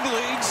the big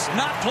leagues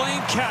not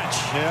playing catch.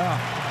 Yeah.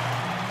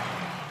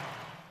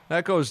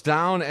 That goes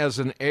down as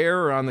an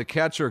error on the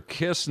catcher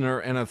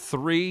Kistner and a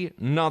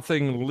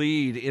 3-0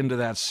 lead into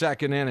that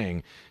second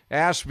inning.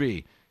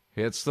 Ashby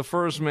hits the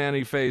first man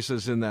he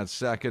faces in that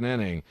second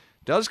inning.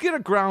 Does get a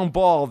ground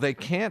ball. They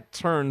can't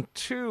turn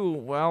two.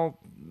 Well,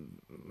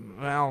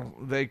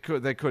 they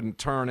couldn't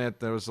turn it.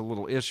 There was a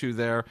little issue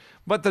there.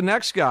 But the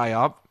next guy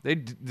up, they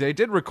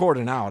did record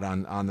an out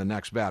on the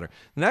next batter.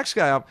 The next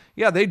guy up,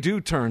 yeah, they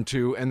do turn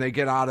two, and they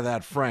get out of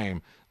that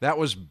frame. That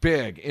was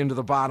big into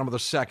the bottom of the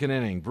second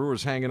inning.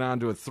 Brewers hanging on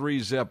to a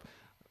 3-zip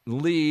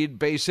lead.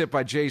 Base hit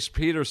by Jace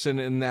Peterson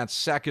in that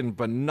second,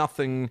 but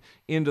nothing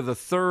into the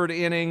third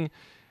inning.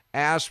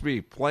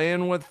 Ashby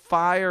playing with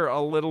fire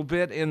a little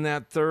bit in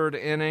that third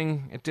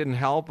inning. It didn't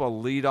help. A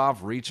leadoff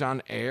reach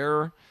on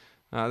air.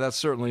 That's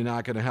certainly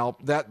not going to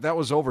help. That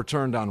was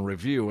overturned on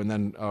review and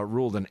then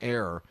ruled an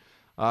error.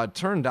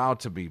 Turned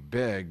out to be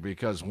big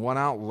because 1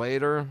 out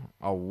later,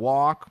 a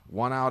walk.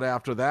 1 out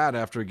after that,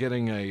 after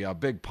getting a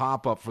big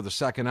pop-up for the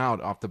second out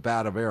off the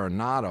bat of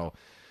Arenado.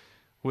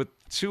 With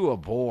 2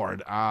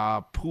 aboard,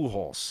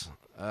 Pujols.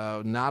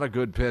 Not a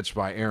good pitch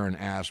by Aaron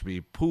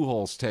Ashby.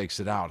 Pujols takes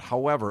it out.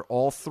 However,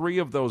 all 3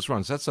 of those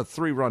runs, that's a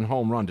 3-run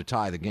home run to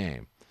tie the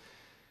game.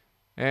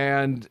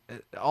 And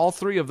all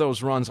 3 of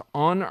those runs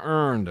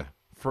unearned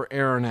for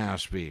Aaron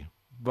Ashby.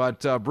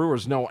 But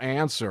Brewers no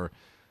answer.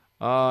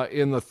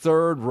 In the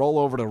third, roll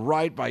over to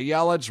right by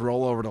Yelich,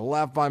 roll over to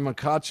left by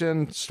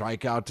McCutchen,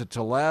 strikeout to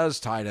Tellez,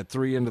 tied at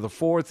 3 into the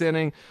fourth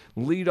inning,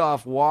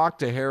 leadoff walk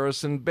to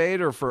Harrison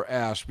Bader for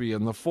Ashby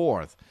in the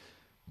fourth.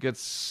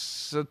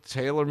 Gets a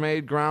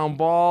tailor-made ground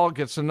ball,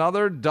 gets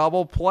another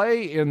double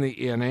play in the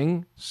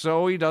inning,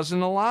 so he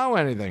doesn't allow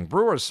anything.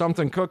 Brewers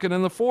something cooking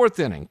in the fourth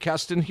inning.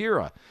 Keston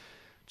Hiura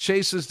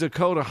chases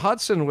Dakota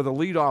Hudson with a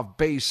leadoff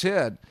base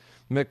hit.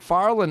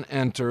 McFarland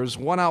enters.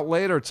 1 out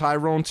later,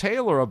 Tyrone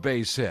Taylor a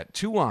base hit.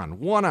 2 on,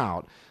 1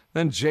 out.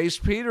 Then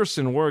Jace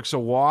Peterson works a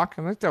walk.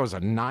 I think that was a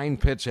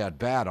 9-pitch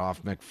at-bat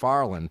off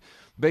McFarland.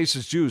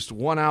 Bases juiced,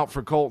 1 out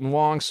for Colton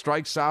Wong,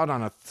 strikes out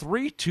on a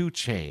 3-2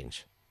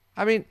 change.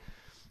 I mean,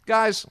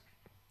 guys,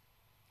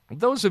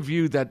 those of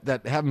you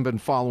that haven't been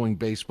following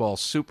baseball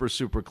super,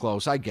 super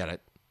close, I get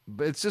it.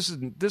 But this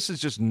is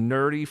just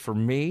nerdy for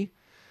me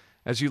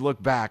as you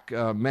look back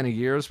many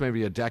years,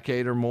 maybe a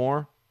decade or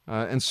more,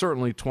 and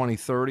certainly 20,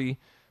 30,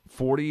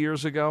 40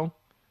 years ago.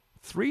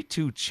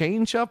 3-2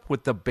 changeup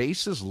with the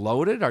bases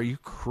loaded? Are you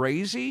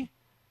crazy?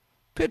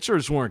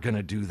 Pitchers weren't going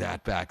to do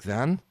that back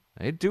then.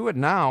 They do it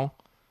now.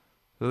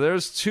 So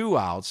there's 2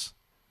 outs,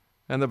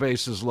 and the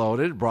bases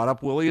loaded. Brought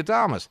up Willy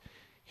Adames.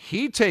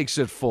 He takes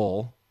it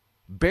full,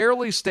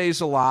 barely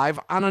stays alive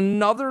on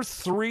another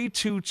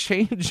 3-2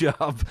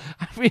 changeup.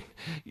 I mean,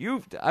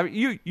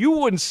 you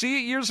wouldn't see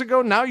it years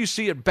ago. Now you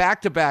see it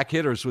back-to-back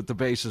hitters with the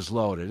bases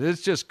loaded.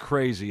 It's just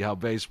crazy how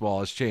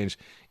baseball has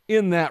changed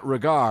in that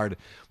regard.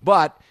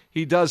 But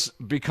he does,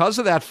 because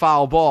of that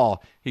foul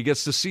ball, he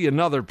gets to see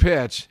another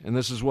pitch, and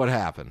this is what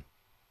happened.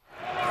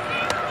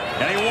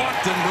 And he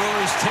walked, and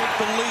Brewers take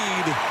the lead.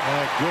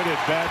 Good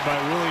at bat by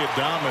Willy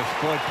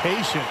Adames. Boy,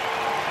 patient.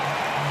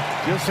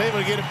 Just able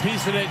to get a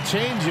piece of that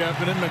changeup,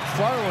 and then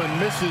McFarland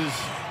misses.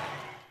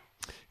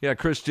 Yeah,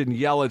 Christian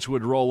Yelich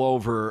would roll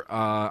over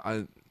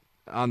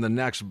on the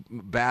next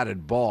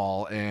batted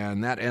ball,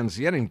 and that ends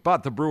the inning.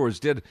 But the Brewers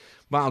did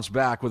bounce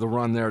back with a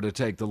run there to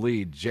take the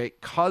lead.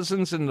 Jake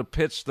Cousins in the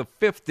pitch the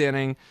 5th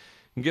inning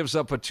and gives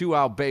up a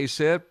 2-out base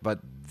hit,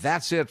 but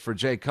that's it for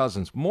Jake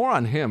Cousins. More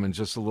on him in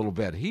just a little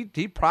bit. He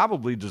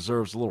probably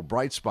deserves a little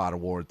bright spot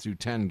award through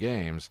 10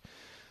 games.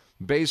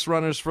 Base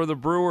runners for the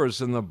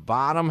Brewers in the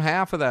bottom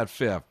half of that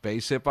 5th.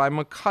 Base hit by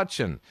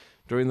McCutchen.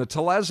 During the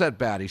Tellez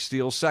at-bat, he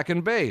steals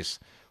second base.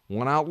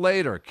 1 out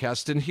later,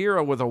 Keston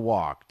Hiura with a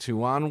walk.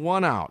 2 on,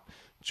 1 out.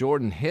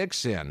 Jordan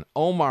Hicks in.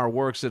 Omar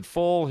works it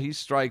full. He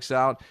strikes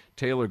out.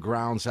 Taylor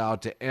grounds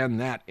out to end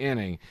that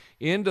inning.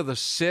 Into the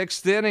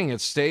 6th inning,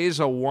 it stays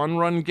a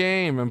 1-run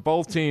game, and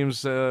both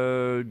teams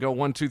go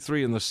 1, 2,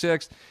 3 in the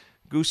 6th.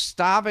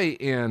 Gustave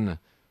in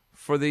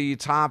for the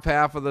top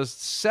half of the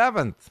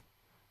 7th.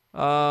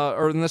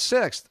 Or in the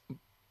 6th.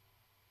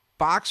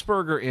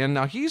 Boxberger in.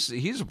 Now, he's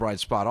a bright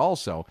spot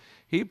also.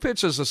 He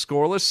pitches a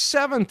scoreless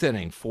 7th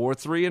inning,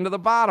 4-3 into the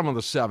bottom of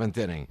the 7th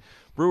inning.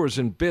 Brewers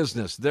in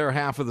business, their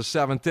half of the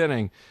 7th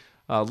inning.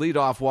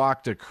 Leadoff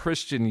walk to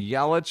Christian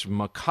Yelich.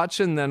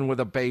 McCutchen then with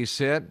a base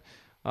hit.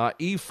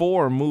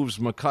 E4 moves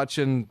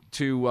McCutchen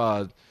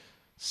to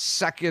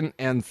 2nd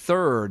and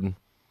 3rd.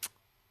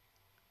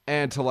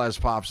 And Tellez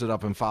pops it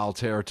up in foul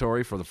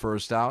territory for the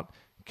 1st out.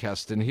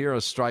 Keston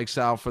Hiura strikes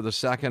out for the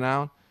 2nd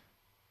out.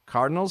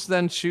 Cardinals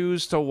then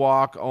choose to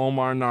walk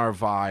Omar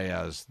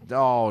Narvaez.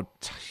 Oh,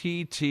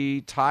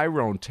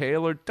 Tyrone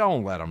Taylor,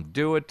 don't let him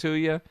do it to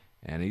you.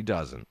 And he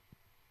doesn't.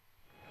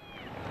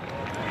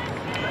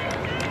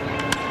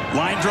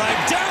 Line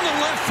drive down the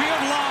left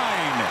field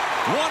line.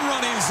 1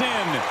 run is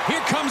in.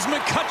 Here comes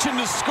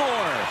McCutchen to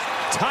score.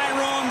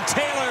 Tyrone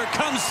Taylor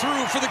comes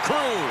through for the Crew.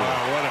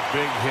 Wow, what a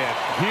big hit.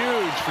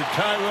 Huge for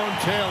Tyrone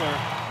Taylor.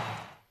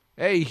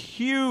 A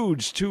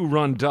huge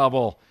 2-run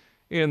double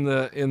in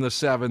the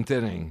 7th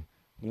inning.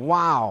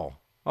 Wow.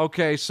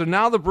 Okay, so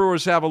now the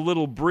Brewers have a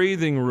little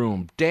breathing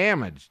room.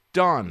 Damage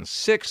done.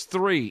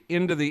 6-3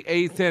 into the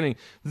 8th inning.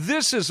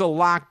 This is a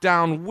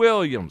lockdown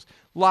Williams.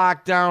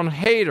 Lockdown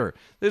Hader.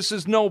 This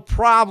is no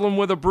problem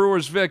with a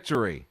Brewers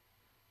victory.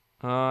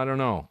 I don't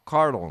know.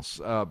 Cardinals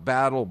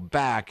battle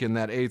back in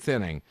that 8th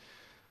inning.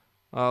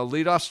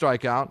 Leadoff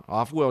strikeout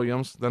off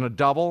Williams, then a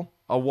double,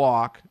 a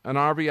walk, an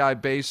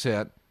RBI base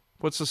hit.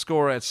 Puts the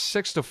score at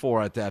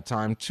 6-4 at that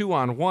time. 2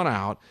 on, 1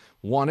 out,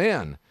 1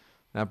 in.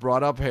 That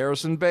brought up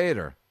Harrison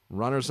Bader.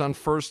 Runners on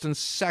 1st and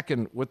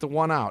 2nd with the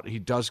 1 out. He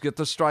does get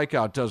the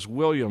strikeout, does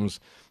Williams,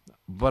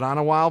 but on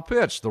a wild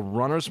pitch. The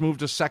runners move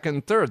to 2nd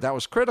and 3rd. That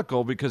was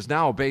critical because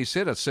now a base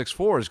hit at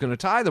 6-4 is going to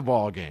tie the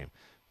ball game.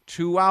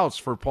 2 outs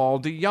for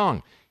Paul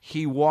DeJong.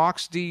 He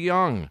walks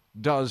DeJong,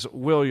 does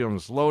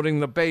Williams,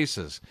 loading the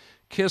bases.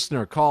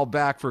 Kistner called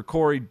back for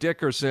Corey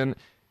Dickerson,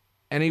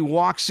 and he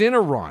walks in a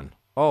run.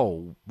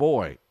 Oh,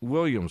 boy.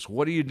 Williams,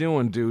 what are you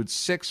doing, dude?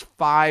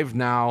 6-5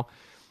 now.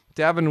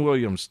 Devin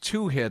Williams,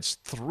 2 hits,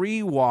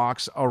 3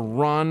 walks, a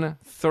run,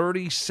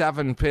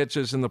 37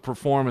 pitches, and the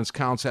performance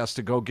counts has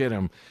to go get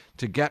him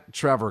to get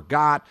Trevor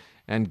Gott,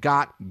 and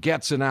Gott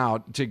gets an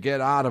out to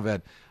get out of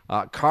it.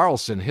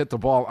 Carlson hit the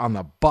ball on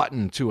the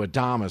button to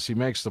Adames. He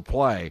makes the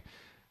play,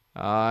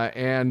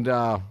 and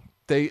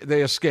they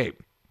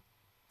escape.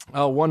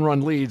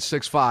 1-run lead,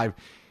 6-5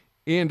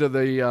 into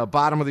the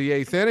bottom of the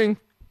 8th inning.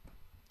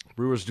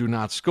 Brewers do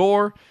not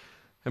score.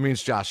 That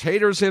means Josh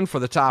Hader's in for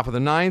the top of the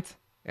 9th,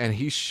 and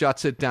he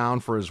shuts it down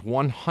for his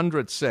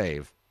 100th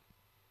save.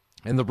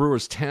 And the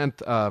Brewers'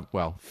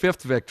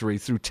 5th victory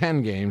through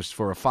 10 games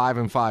for a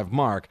 5-5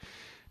 mark.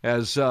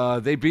 as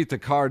they beat the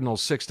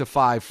Cardinals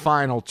 6-5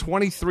 final.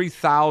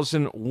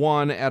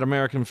 23,001 at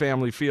American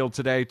Family Field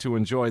today to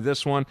enjoy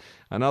this one.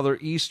 Another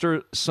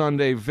Easter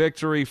Sunday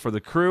victory for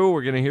the Crew.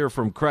 We're going to hear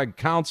from Craig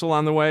Counsell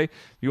on the way.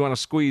 If you want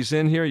to squeeze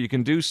in here, you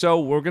can do so.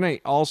 We're going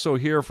to also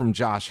hear from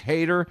Josh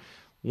Hader.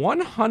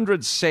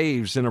 100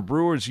 saves in a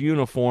Brewers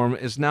uniform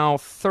is now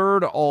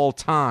third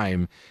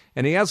all-time,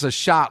 and he has a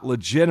shot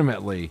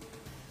legitimately.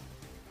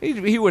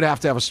 He would have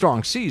to have a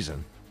strong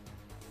season.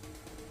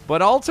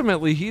 But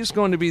ultimately, he's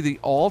going to be the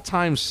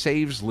all-time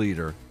saves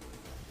leader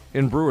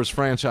in Brewers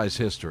franchise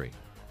history.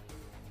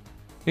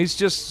 He's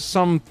just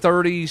some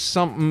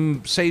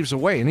 30-something saves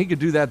away, and he could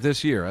do that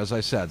this year, as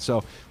I said.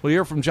 So we'll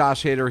hear from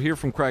Josh Hader, hear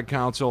from Craig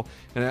Counsell.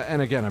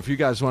 And again, if you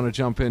guys want to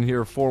jump in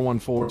here,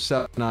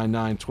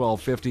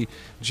 414-799-1250.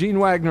 Gene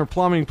Wagner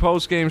Plumbing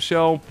postgame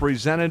show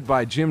presented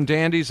by Jim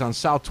Dandy's on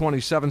South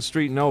 27th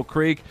Street in Oak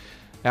Creek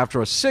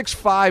after a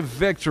 6-5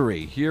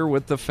 victory here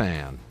with the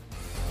Fan.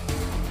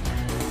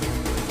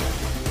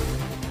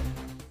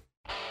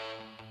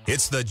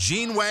 It's the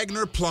Gene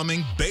Wagner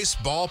Plumbing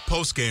Baseball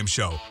Postgame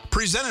Show,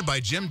 presented by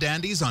Jim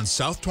Dandy's on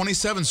South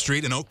 27th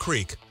Street in Oak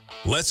Creek.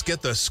 Let's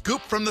get the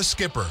scoop from the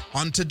skipper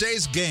on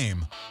today's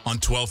game on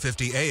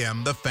 1250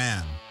 AM The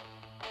Fan.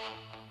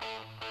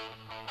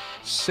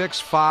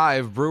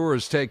 6-5,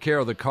 Brewers take care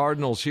of the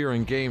Cardinals here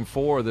in Game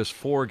 4 of this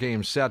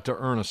four-game set to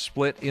earn a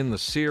split in the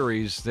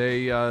series.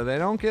 They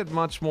don't get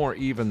much more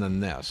even than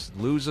this.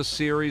 Lose a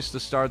series to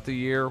start the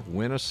year,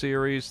 win a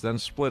series, then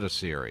split a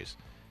series,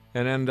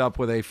 and end up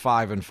with a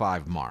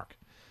 5-5 mark.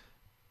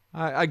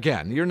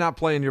 Again, you're not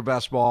playing your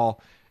best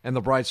ball, and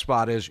the bright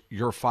spot is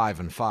you're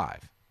 5-5. I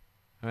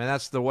mean,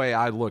 that's the way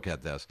I look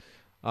at this.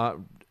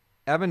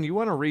 Evan, you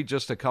want to read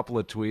just a couple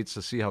of tweets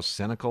to see how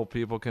cynical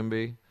people can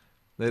be?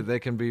 They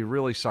can be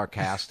really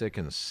sarcastic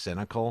and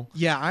cynical.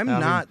 Yeah, I'm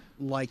not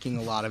liking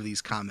a lot of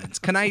these comments.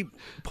 Can I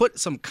put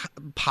some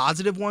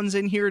positive ones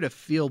in here to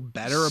feel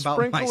better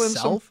about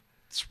myself?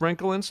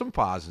 Sprinkle in some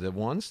positive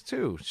ones,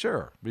 too,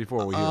 sure,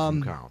 before we hear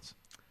from Counts.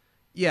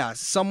 Yeah,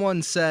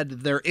 someone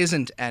said there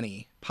isn't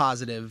any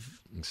positive,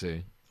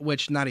 see,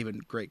 which not even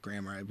great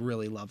grammar. I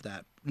really love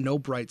that. No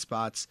bright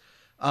spots.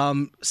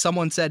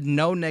 Someone said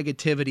no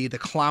negativity. The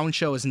clown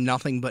show is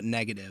nothing but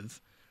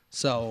negative.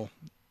 So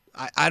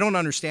I don't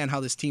understand how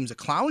this team's a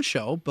clown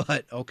show,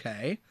 but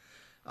okay.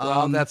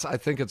 Well, I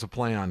think it's a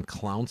play on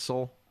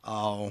Clownsel.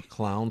 Oh.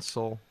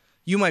 Clownsel.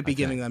 You might be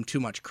giving them too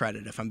much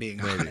credit, if I'm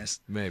being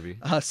honest. Maybe.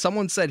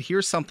 Someone said,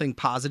 here's something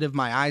positive.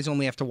 My eyes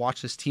only have to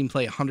watch this team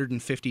play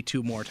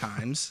 152 more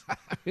times.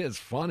 It's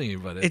funny,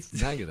 but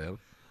it's negative.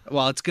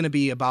 Well, it's going to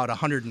be about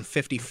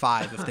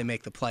 155 if they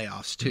make the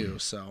playoffs, too.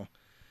 So,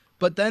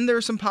 but then there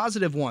are some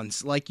positive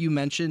ones. Like you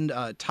mentioned,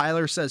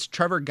 Tyler says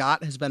Trevor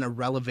Gott has been a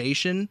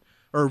revelation,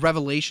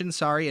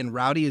 and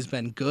Rowdy has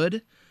been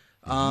good.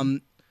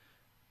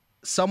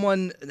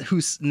 Someone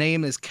whose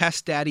name is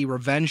Kess Daddy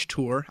Revenge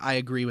Tour, I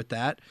agree with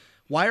that.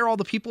 Why are all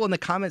the people in the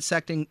comment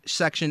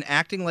section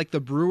acting like the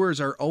Brewers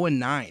are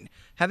 0-9?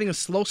 Having a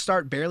slow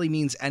start barely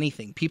means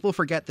anything. People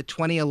forget the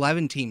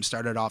 2011 team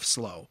started off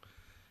slow.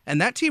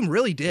 And that team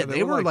really did. Yeah,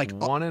 they were like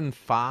 1-5,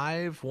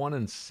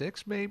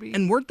 1-6 maybe?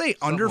 And weren't they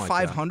Something under like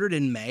 500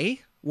 in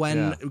May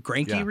when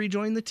Greinke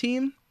rejoined the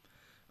team?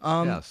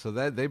 So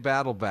they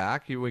battled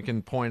back. We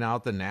can point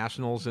out the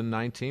Nationals in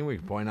 19. We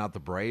can point out the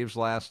Braves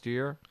last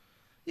year.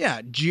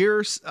 Yeah,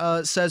 Gier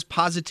says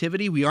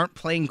positivity. We aren't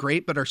playing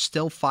great, but are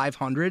still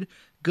 500.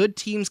 Good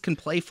teams can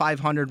play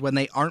 500 when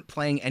they aren't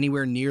playing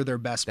anywhere near their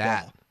best ball.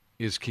 That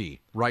is key,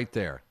 right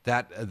there.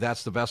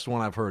 That's the best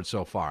one I've heard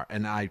so far,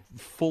 and I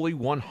fully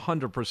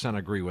 100%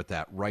 agree with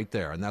that right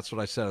there. And that's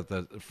what I said at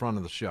the front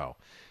of the show.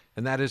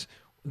 And that is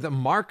the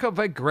mark of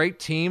a great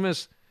team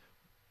is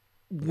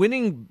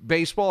winning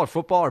baseball or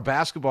football or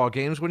basketball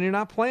games when you're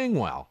not playing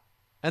well.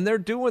 And they're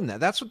doing that.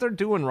 That's what they're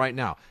doing right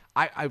now.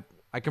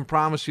 I can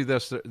promise you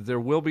this, there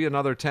will be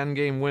another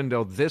 10-game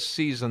window this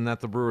season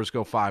that the Brewers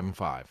go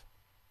 5-5.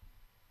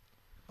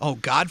 Oh,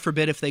 God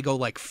forbid if they go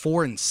like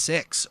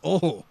 4-6.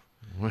 Oh.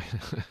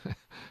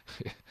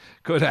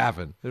 Could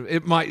happen.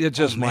 It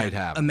just might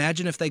happen.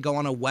 Imagine if they go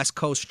on a West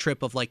Coast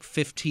trip of like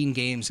 15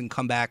 games and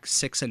come back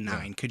 6-9.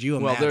 Yeah. Could you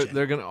imagine? Well,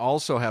 they're going to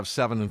also have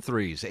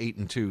 7-3s,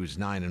 8-2s,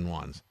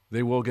 9-1s.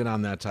 They will get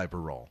on that type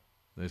of roll.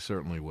 They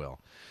certainly will.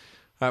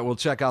 All right, we'll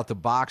check out the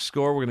box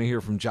score. We're going to hear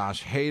from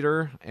Josh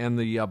Hader. And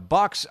the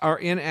Bucks are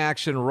in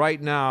action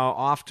right now,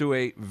 off to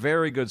a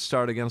very good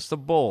start against the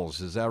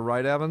Bulls. Is that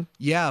right, Evan?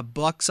 Yeah,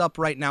 Bucks up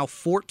right now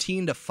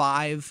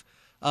 14-5.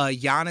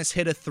 Giannis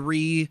hit a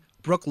 3.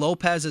 Brook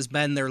Lopez has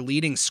been their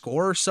leading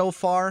scorer so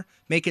far.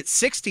 Make it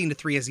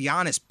 16-3 as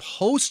Giannis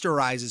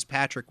posterizes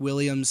Patrick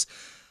Williams.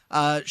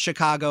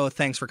 Chicago,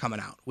 thanks for coming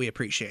out. We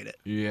appreciate it.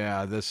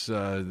 Yeah, this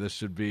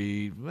should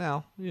be,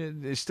 well,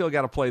 they still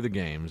got to play the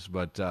games,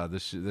 but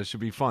this should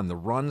be fun. The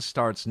run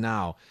starts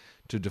now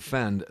to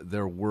defend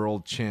their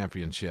world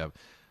championship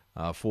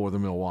for the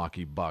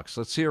Milwaukee Bucks.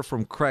 Let's hear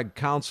from Craig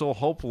Counsell.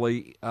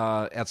 Hopefully,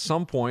 at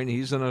some point,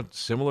 he's in a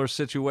similar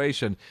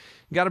situation.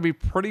 You got to be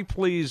pretty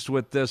pleased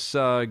with this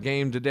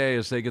game today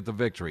as they get the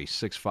victory,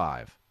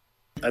 6-5.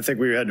 I think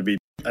we had to be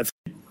I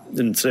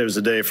didn't say it was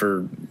a day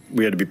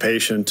we had to be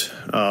patient.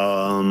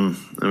 And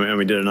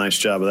we did a nice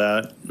job of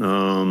that.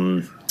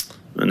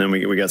 And then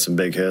we got some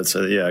big hits.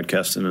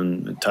 Keston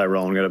and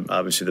Tyrone got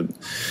obviously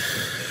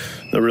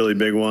the really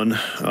big one.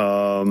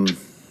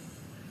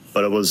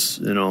 But it was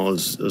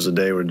a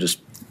day where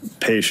just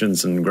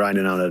patience and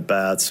grinding out at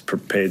bats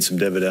paid some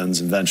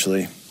dividends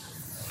eventually.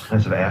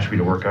 Nice of Ashby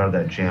to work out of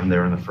that jam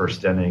there in the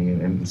first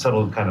inning and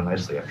settled kind of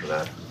nicely after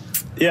that.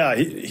 Yeah,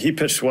 he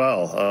pitched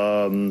well.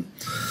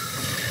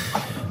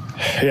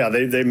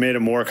 They made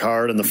him work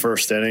hard in the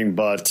first inning,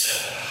 but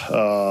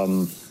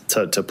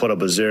to put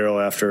up a 0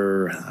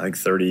 after I think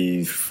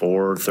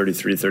 34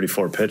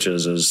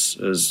 pitches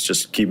is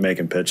just keep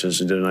making pitches.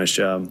 He did a nice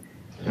job.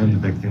 And the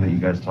big thing that you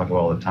guys talk about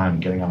all the time,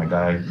 getting on a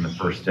guy in the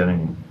first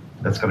inning,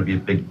 that's going to be a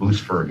big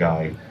boost for a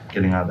guy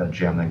getting out of that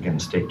jam, then getting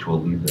staked to a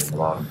lead there in the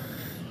bottom.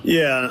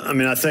 Yeah, I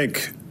mean, I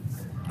think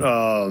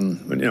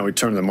we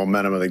turned the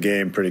momentum of the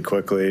game pretty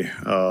quickly.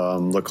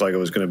 Looked like it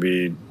was going to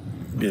be,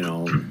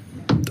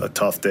 a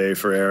tough day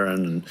for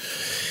Aaron, and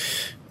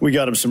we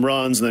got him some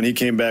runs, and then he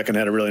came back and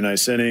had a really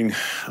nice inning.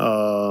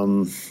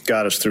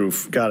 Got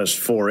us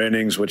 4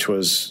 innings, which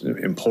was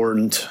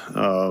important.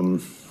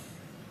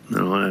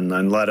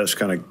 And let us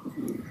kind of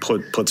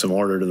put some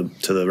order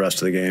to the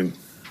rest of the game.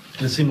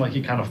 It seemed like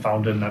he kind of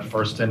found it in that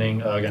first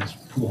inning against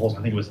Pujols.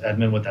 I think it was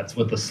Edman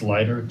with the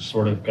slider,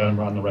 sort of got him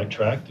on the right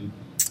track.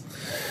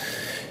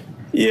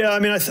 Yeah, I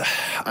mean,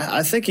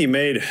 I think he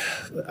made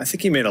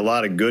a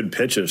lot of good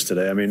pitches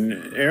today. I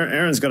mean,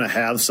 Aaron's going to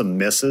have some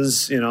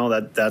misses.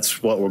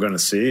 That's what we're going to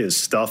see. His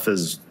stuff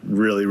is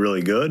really,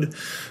 really good.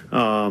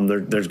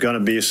 There's going to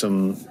be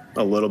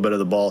a little bit of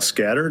the ball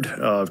scattered,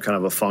 kind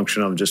of a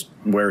function of just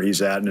where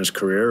he's at in his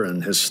career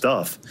and his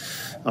stuff.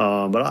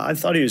 But I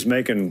thought he was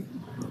making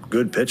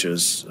good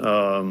pitches.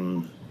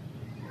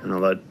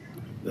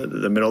 That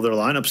the middle of their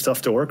lineup's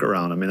tough to work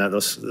around. I mean,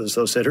 those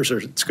hitters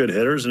it's good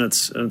hitters, and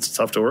it's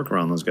tough to work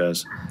around those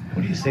guys.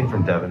 What are you seeing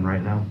from Devin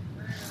right now?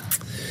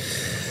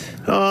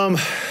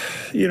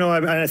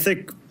 I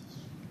think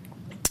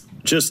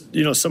just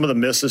some of the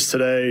misses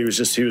today.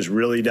 He was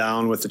really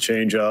down with the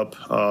changeup,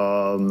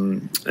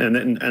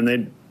 and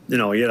they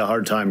he had a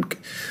hard time.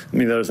 I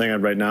mean, the other thing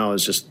right now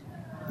is just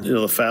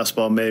the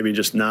fastball maybe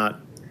he's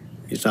not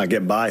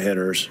getting by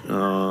hitters.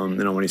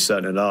 When he's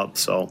setting it up,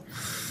 so.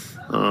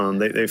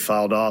 They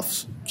fouled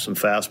off some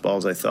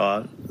fastballs, I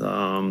thought,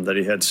 that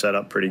he had set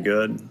up pretty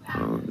good.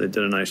 They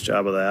did a nice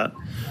job of that.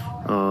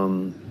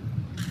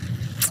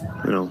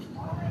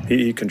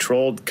 He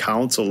controlled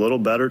counts a little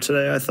better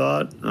today, I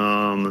thought,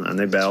 and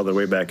they battled their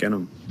way back in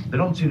him. They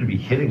don't seem to be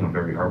hitting him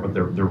very hard, but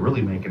they're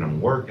really making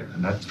him work,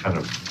 and that's kind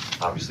of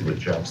obviously what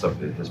jacks up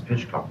his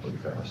pitch count really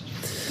fast.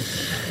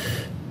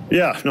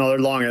 Yeah, no, they're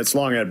long. It's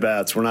long at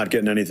bats. We're not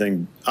getting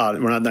anything. We're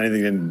not getting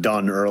anything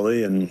done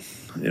early, and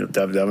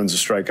Devin's a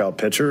strikeout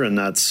pitcher, and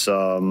that's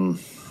that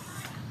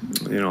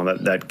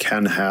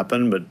can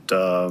happen. But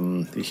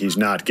he's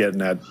not getting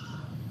that.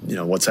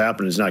 What's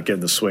happened is not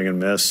getting the swing and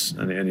miss,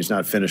 and he's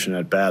not finishing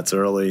at bats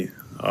early.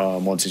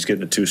 Once he's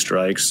getting to 2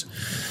 strikes,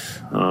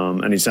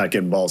 and he's not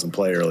getting balls in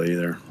play early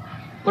either.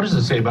 What does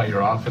it say about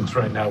your offense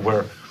right now,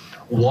 where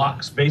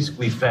walks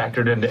basically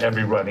factored into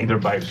every run, either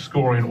by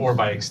scoring or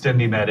by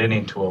extending that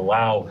inning to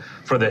allow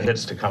for the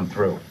hits to come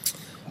through?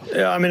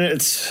 Yeah, I mean,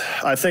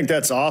 I think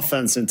that's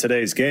offense in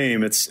today's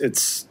game.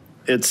 It's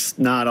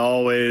not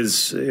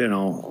always,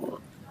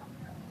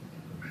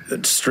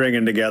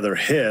 stringing together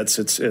hits.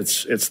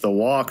 It's the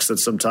walks that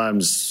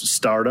sometimes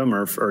start them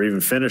or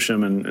even finish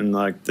them. And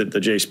like the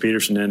Jace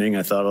Peterson inning,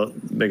 I thought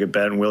big at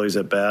bat and Willie's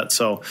at bat.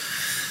 So,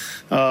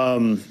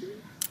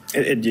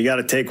 you got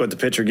to take what the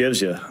pitcher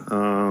gives you.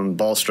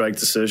 Ball strike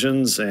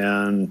decisions,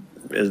 and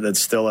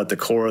it's still at the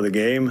core of the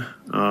game.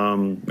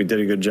 We did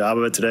a good job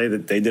of it today.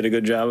 They did a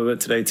good job of it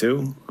today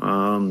too.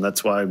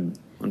 That's why,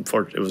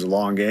 unfortunately, it was a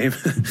long game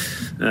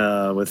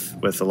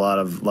with a lot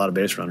of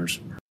base runners.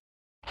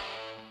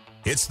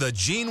 It's the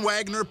Gene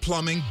Wagner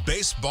Plumbing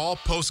Baseball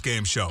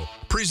Postgame Show,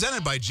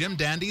 presented by Jim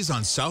Dandy's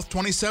on South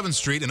 27th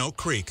Street in Oak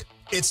Creek.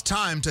 It's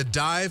time to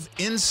dive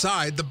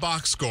inside the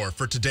box score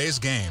for today's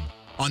game.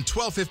 On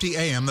 1250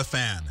 AM The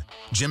Fan.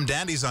 Jim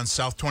Dandy's on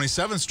South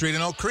 27th Street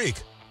in Oak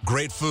Creek.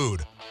 Great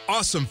food,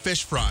 awesome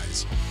fish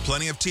fries,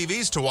 plenty of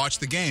TVs to watch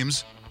the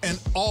games,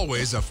 and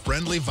always a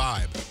friendly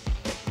vibe.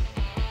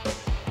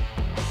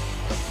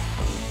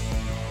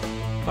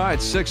 All right,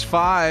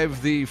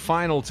 6-5, the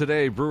final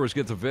today. Brewers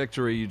get the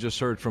victory. You just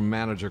heard from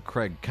manager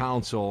Craig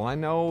Counsell. I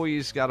know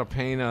he's got to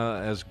paint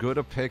as good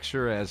a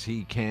picture as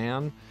he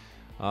can,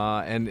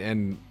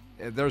 and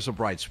there's a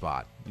bright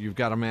spot. You've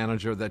got a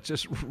manager that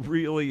just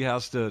really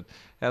has to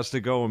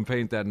go and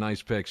paint that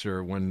nice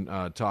picture when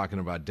talking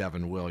about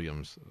Devin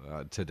Williams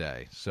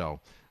today. So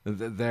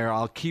there,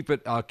 I'll keep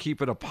it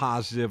a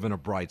positive and a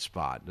bright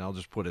spot. And I'll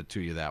just put it to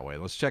you that way.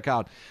 Let's check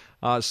out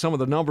some of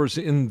the numbers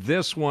in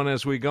this one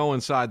as we go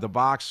inside the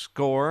box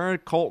score.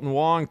 Colton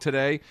Wong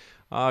today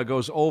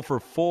goes 0 for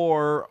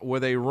 4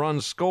 with a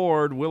run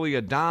scored.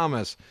 Willie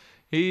Adames,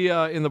 He,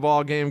 in the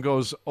ball game,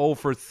 goes 0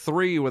 for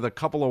 3 with a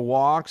couple of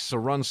walks, a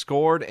run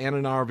scored, and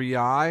an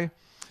RBI.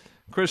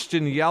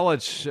 Christian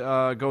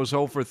Yelich goes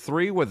 0 for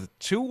 3 with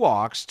 2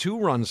 walks, 2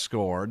 runs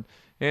scored.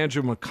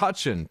 Andrew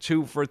McCutchen,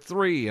 2 for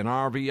 3, an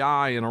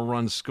RBI and a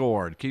run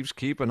scored. Keeps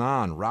keeping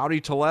on. Rowdy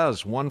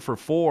Tellez, 1 for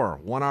 4,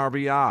 1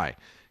 RBI.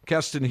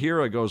 Keston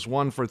Hiura goes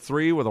 1 for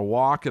 3 with a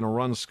walk and a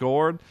run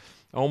scored.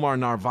 Omar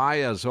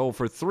Narvaez, 0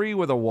 for 3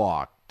 with a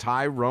walk.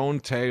 Tyrone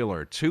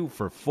Taylor, 2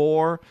 for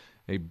 4,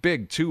 a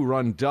big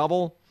 2-run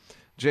double.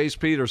 Jace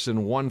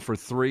Peterson, 1 for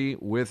 3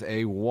 with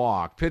a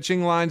walk.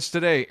 Pitching lines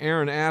today,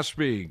 Aaron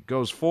Ashby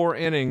goes 4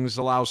 innings,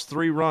 allows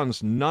 3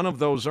 runs, none of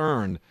those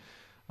earned.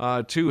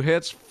 2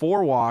 hits,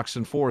 4 walks,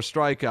 and 4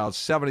 strikeouts,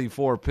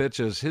 74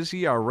 pitches. His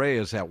ERA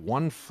is at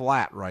 1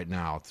 flat right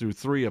now through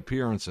 3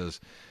 appearances.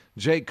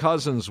 Jake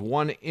Cousins,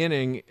 1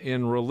 inning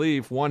in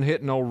relief, 1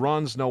 hit, no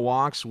runs, no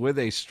walks with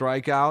a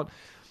strikeout.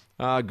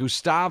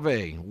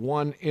 Gustave,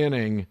 1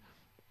 inning,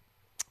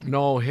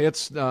 no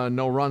hits,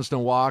 no runs, no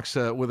walks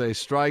with a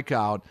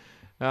strikeout.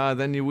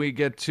 Then we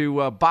get to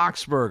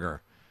Boxberger.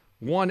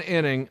 1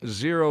 inning,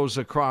 0s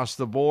across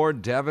the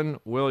board. Devin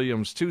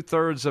Williams,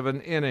 2/3 of an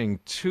inning,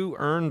 2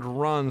 earned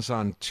runs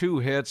on 2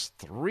 hits,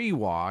 3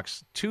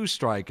 walks, 2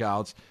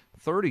 strikeouts,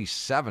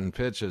 37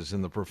 pitches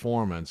in the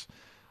performance.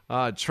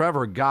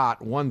 Trevor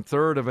Gott,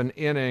 1/3 of an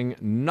inning,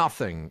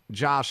 nothing.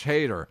 Josh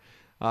Hader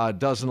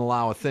doesn't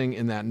allow a thing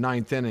in that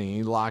 9th inning.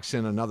 He locks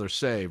in another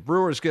save.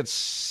 Brewers get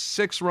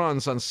 6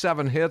 runs on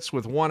 7 hits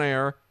with 1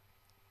 error.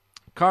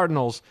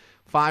 Cardinals,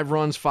 5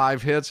 runs,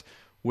 5 hits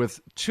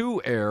with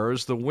 2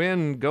 errors. The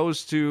win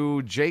goes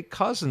to Jake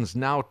Cousins,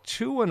 now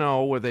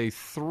 2-0 with a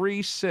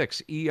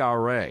 3.6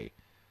 ERA.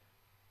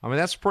 I mean,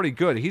 that's pretty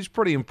good. He's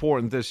pretty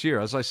important this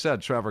year. As I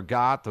said, Trevor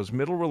Gott, those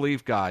middle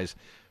relief guys,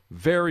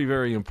 very,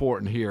 very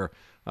important here,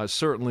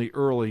 certainly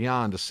early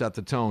on to set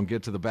the tone,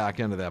 get to the back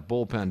end of that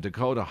bullpen.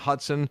 Dakota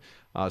Hudson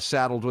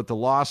saddled with the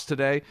loss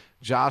today.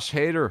 Josh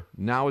Hader,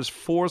 now his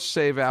 4th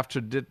save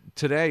after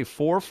today,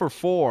 4 for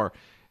 4,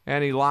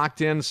 and he locked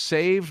in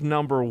save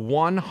number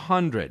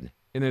 100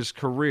 in his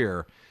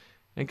career.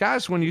 And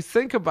guys, when you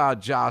think about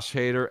Josh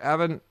Hader,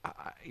 Evan,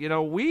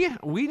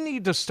 we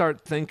need to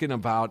start thinking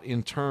about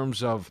in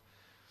terms of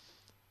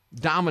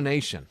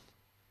domination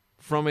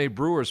from a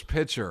Brewers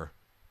pitcher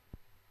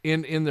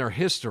in their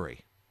history,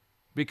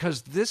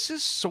 because this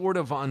is sort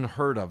of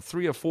unheard of.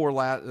 3 or 4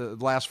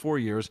 last 4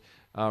 years,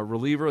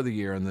 reliever of the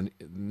year in the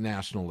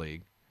National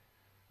League.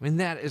 I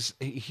mean,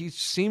 he's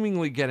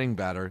seemingly getting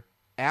better,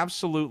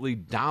 absolutely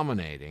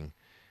dominating.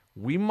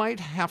 We might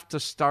have to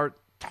start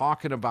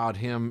talking about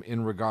him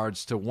in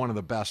regards to one of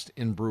the best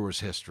in Brewers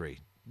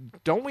history.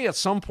 Don't we at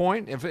some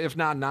point, if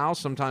not now,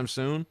 sometime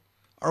soon?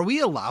 Are we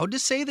allowed to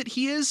say that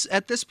he is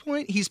at this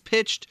point? He's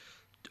pitched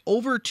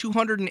over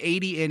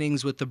 280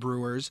 innings with the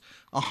Brewers,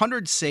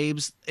 100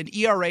 saves, an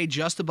ERA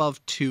just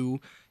above 2.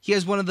 He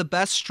has one of the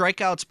best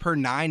strikeouts per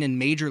 9 in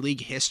Major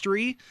League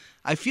history.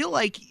 I feel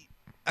like,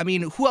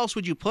 who else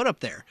would you put up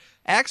there?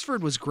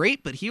 Axford was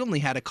great, but he only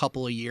had a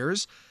couple of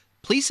years.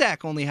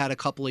 Plesac only had a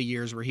couple of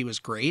years where he was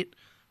great.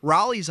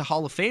 Raleigh's a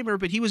Hall of Famer,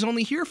 but he was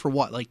only here for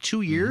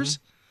 2 years?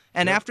 Mm-hmm.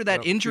 And after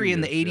that injury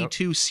in the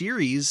 82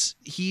 series,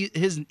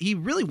 he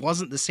really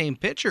wasn't the same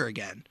pitcher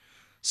again.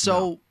 So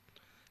no.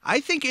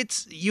 I think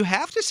you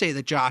have to say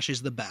that Josh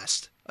is the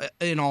best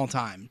in all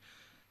time.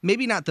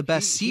 Maybe not the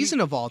best season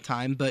of all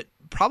time, but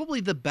probably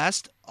the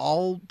best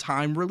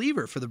all-time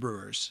reliever for the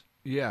Brewers.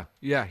 Yeah,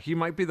 he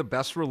might be the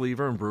best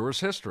reliever in Brewers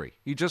history.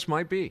 He just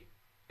might be.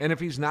 And if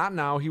he's not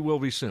now, he will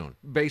be soon,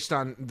 based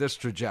on this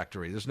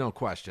trajectory. There's no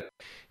question.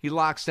 He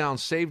locks down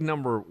save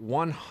number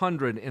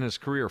 100 in his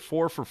career,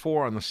 4 for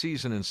 4 on the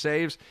season in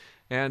saves.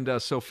 And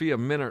Sophia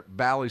Minert,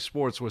 Bally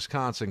Sports,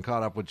 Wisconsin,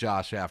 caught up with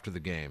Josh after the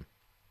game.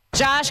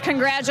 Josh,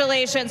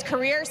 congratulations.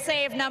 Career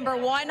save number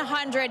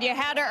 100. You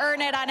had to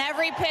earn it on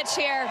every pitch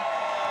here.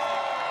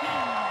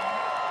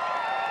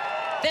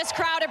 This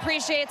crowd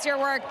appreciates your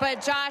work,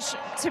 but Josh,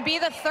 to be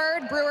the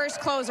 3rd Brewers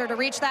closer to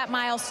reach that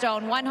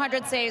milestone,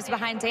 100 saves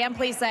behind Dan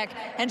Plesac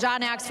and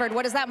John Axford,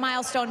 what does that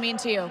milestone mean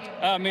to you?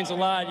 It means a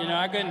lot.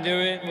 I couldn't do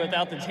it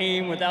without the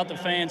team, without the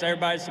fans,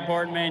 everybody's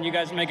supporting, man. You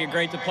guys make it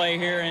great to play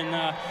here, and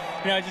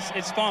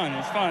it's fun.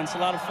 It's fun. It's a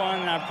lot of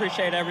fun, and I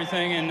appreciate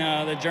everything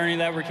and the journey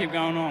that we keep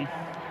going on.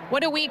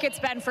 What a week it's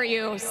been for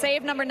you.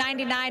 Save number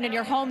 99 in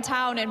your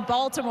hometown in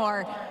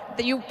Baltimore.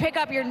 That you pick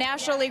up your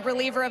National League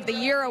Reliever of the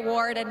Year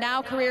award, and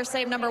now career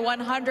save number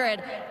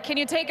 100. Can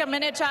you take a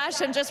minute, Josh,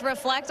 and just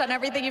reflect on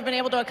everything you've been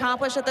able to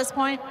accomplish at this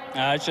point?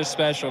 It's just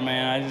special,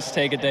 man. I just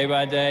take it day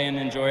by day and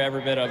enjoy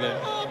every bit of it.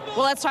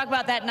 Well, let's talk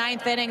about that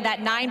 9th inning, that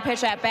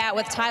 9-pitch at-bat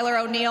with Tyler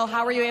O'Neill.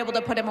 How were you able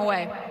to put him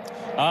away?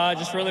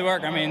 Just really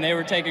work. They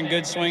were taking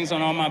good swings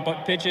on all my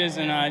pitches,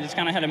 and I just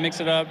kind of had to mix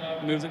it up,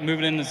 move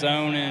it in the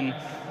zone, and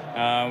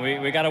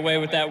we got away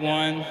with that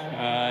one.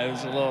 It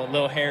was a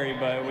little hairy,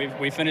 but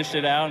we finished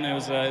it out, and it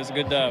was a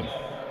good dub.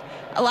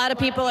 A lot of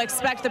people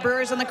expect the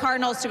Brewers and the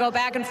Cardinals to go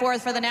back and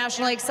forth for the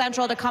National League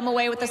Central to come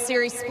away with a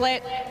series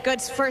split.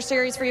 Good first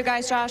series for you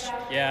guys, Josh?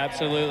 Yeah,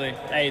 absolutely.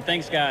 Hey,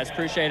 thanks, guys.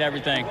 Appreciate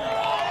everything.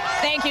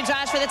 Thank you,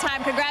 Josh, for the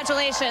time.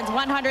 Congratulations,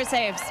 100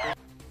 saves.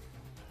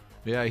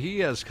 Yeah, he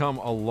has come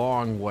a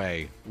long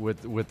way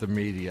with the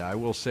media. I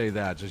will say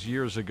that. Just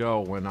years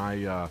ago when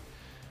I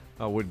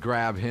would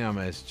grab him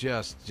as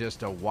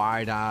just a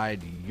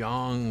wide-eyed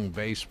young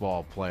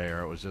baseball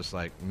player, it was just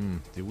like,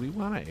 do we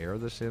want to air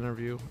this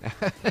interview?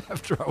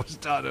 After I was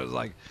done, it was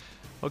like,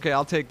 okay,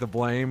 I'll take the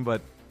blame,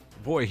 but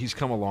boy, he's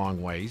come a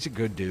long way. He's a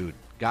good dude.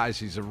 Guys,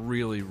 he's a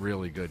really,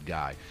 really good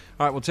guy.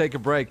 All right, we'll take a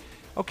break.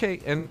 Okay,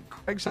 and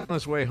Craig's on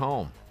his way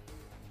home.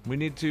 We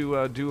need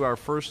to do our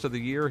first of the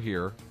year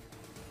here,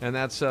 and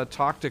that's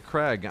talk to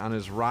Craig on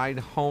his ride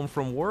home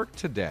from work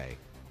today.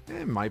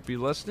 He might be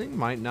listening,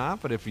 might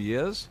not, but if he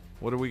is,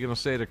 what are we going to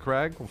say to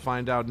Craig? We'll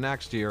find out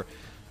next year.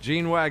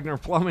 Gene Wagner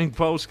Plumbing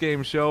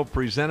Postgame Show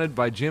presented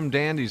by Jim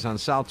Dandy's on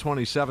South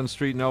 27th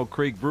Street in Oak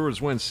Creek.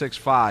 Brewers win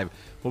 6-5.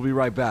 We'll be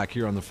right back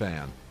here on The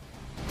Fan.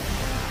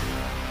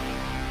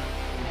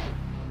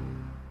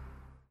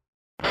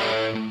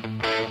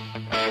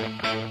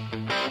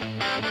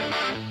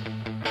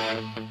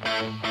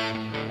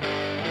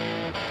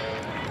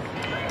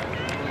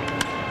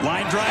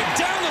 Line drive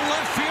down the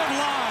left field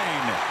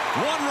line.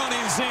 One run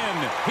is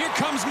in. Here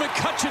comes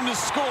McCutchen to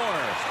score.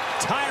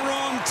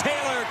 Tyrone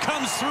Taylor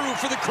comes through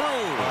for the Crew.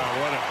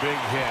 Wow, what a big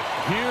hit.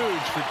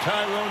 Huge for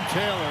Tyrone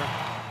Taylor.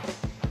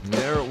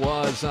 There it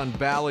was on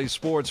Bally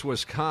Sports,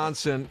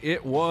 Wisconsin.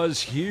 It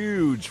was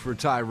huge for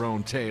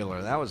Tyrone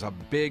Taylor. That was a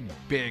big,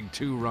 big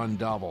two-run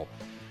double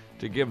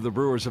to give the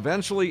Brewers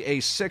eventually a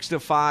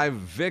 6-5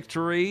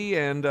 victory.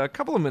 And a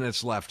couple of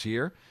minutes left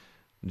here.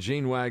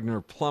 Gene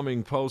Wagner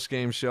Plumbing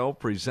Postgame Show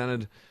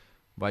presented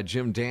by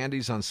Jim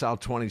Dandy's on South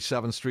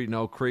 27th Street in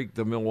Oak Creek.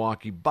 The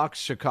Milwaukee Bucks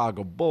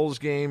Chicago Bulls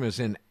game is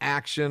in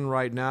action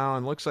right now,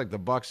 and looks like the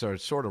Bucks are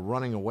sort of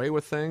running away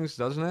with things,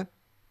 doesn't it?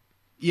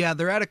 Yeah,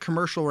 they're at a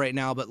commercial right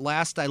now, but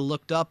last I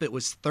looked up, it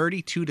was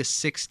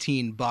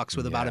 32-16 Bucks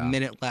with about a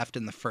minute left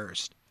in the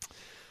first.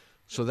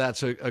 So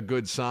that's a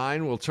good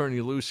sign. We'll turn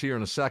you loose here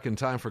in a second.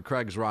 Time for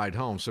Craig's ride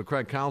home. So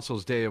Craig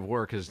Counsell's day of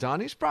work is done.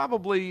 He's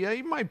probably,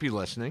 he might be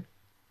listening.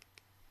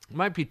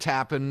 Might be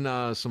tapping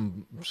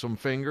some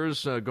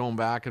fingers going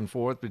back and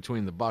forth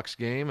between the Bucks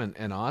game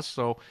and us.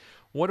 So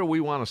what do we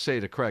want to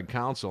say to Craig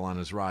Counsell on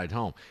his ride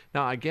home?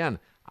 Now, again,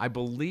 I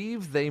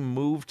believe they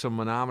moved to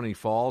Menominee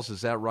Falls.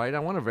 Is that right? I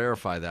want to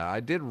verify that. I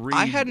did read.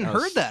 I hadn't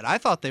heard that. I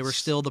thought they were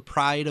still the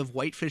pride of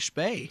Whitefish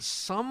Bay.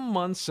 Some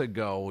months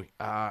ago,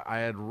 I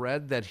had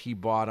read that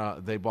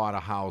they bought a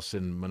house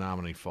in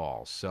Menominee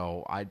Falls.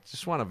 So I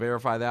just want to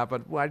verify that.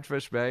 But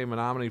Whitefish Bay,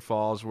 Menominee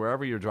Falls,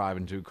 wherever you're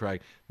driving to,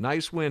 Craig,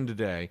 nice win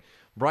today.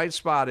 Bright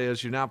spot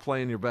is you're not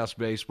playing your best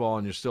baseball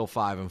and you're still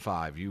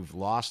 5-5. You've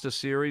lost a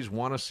series,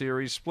 won a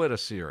series, split a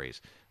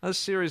series. A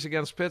series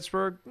against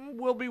Pittsburgh,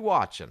 we'll be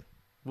watching.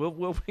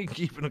 We'll be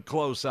keeping a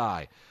close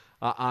eye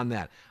on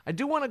that. I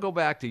do want to go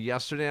back to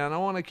yesterday, and I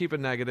don't want to keep it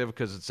negative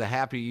because it's a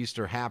happy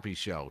Easter, happy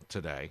show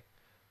today.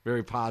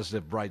 Very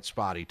positive, bright,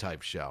 spotty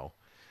type show.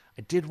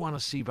 I did want to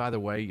see, by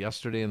the way,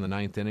 yesterday in the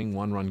ninth inning,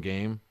 one-run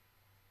game,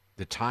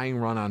 the tying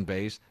run on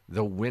base,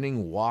 the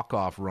winning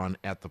walk-off run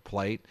at the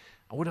plate.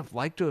 I would have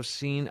liked to have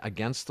seen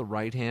against the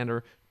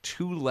right-hander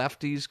two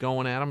lefties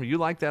going at him. You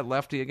like that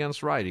lefty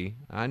against righty.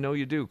 I know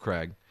you do,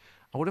 Craig.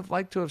 I would have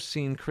liked to have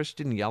seen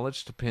Christian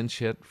Yelich to pinch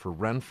hit for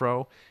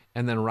Renfroe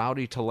and then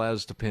Rowdy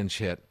Tellez to pinch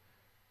hit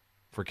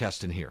for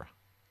Keston Hiura.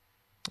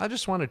 I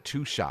just wanted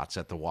two shots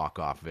at the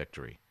walk-off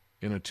victory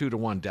in a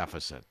 2-1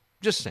 deficit.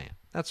 Just saying.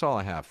 That's all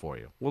I have for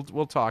you.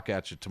 We'll talk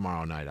at you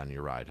tomorrow night on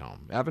your ride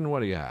home. Evan, what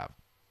do you have?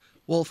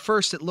 Well,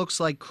 first, it looks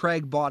like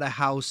Craig bought a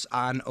house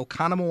on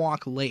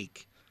Oconomowoc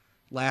Lake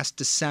last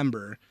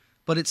December,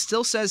 but it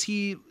still says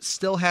he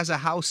still has a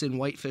house in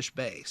Whitefish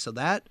Bay. So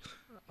that...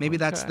 Maybe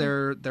that's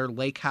their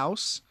lake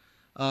house.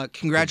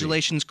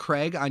 Congratulations,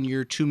 Craig, on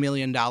your $2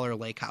 million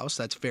lake house.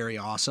 That's very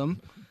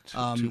awesome.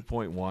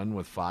 2.1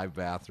 with 5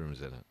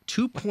 bathrooms in it.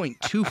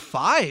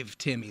 2.25,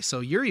 Timmy. So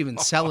you're even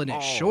selling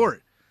it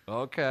short.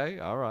 Okay,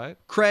 all right.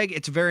 Craig,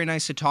 it's very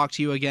nice to talk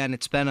to you again.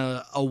 It's been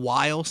a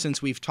while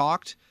since we've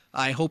talked.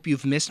 I hope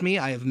you've missed me.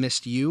 I have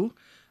missed you.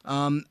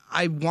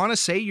 I want to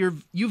say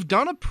you've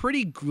done a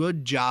pretty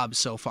good job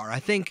so far. I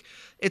think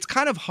it's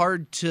kind of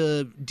hard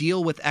to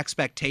deal with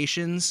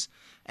expectations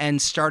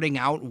and starting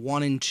out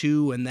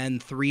 1-2 and then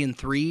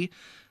 3-3.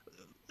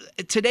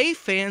 Today,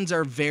 fans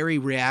are very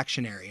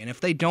reactionary, and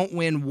if they don't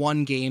win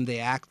one game, they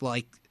act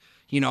like,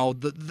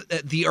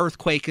 the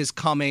earthquake is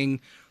coming,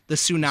 the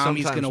tsunami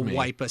is going to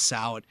wipe us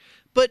out.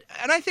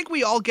 And I think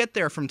we all get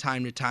there from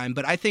time to time.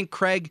 But I think,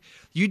 Craig,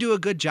 you do a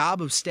good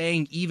job of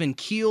staying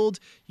even-keeled.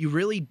 You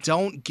really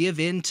don't give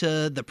in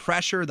to the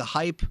pressure, the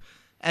hype.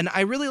 And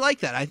I really like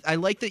that. I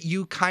like that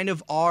you kind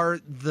of are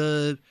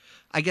the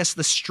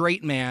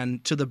straight man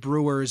to the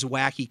Brewers'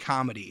 wacky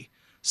comedy.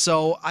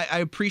 So I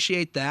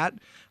appreciate that.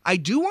 I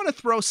do want to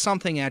throw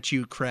something at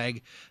you,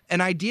 Craig.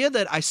 An idea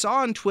that I saw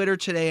on Twitter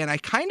today, and I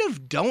kind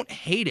of don't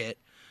hate it.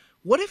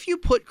 What if you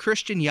put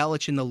Christian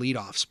Yelich in the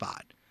leadoff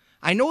spot?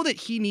 I know that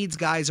he needs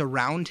guys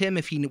around him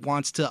if he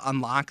wants to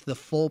unlock the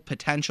full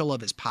potential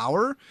of his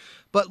power,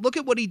 But look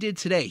at what he did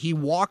today. He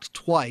walked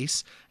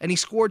twice, and he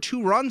scored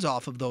 2 runs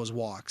off of those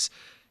walks.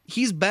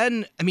 He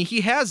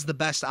has the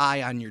best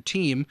eye on your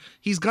team.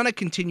 He's going to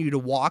continue to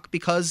walk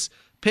because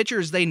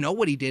pitchers, they know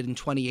what he did in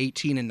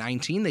 2018 and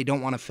 19. They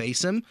don't want to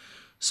face him.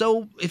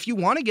 So if you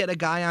want to get a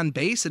guy on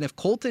base, and if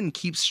Colton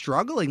keeps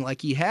struggling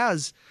like he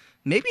has,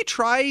 maybe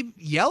try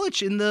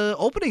Yelich in the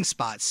opening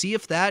spot. See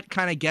if that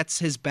kind of gets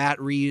his bat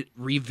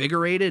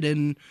revigorated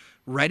and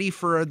ready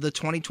for the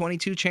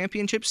 2022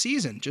 championship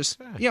season. Just,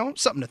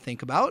 something to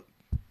think about.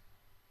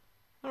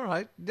 All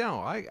right. No,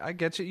 I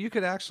get you. You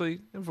could actually,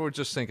 if we're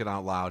just thinking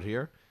out loud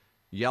here,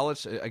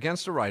 Yelich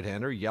against a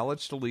right-hander,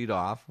 Yelich to lead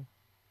off.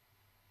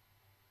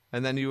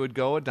 And then you would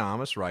go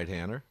Adames,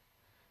 right-hander.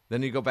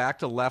 Then you go back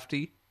to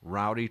lefty,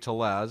 Rowdy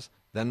Tellez,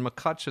 then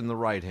McCutchen, the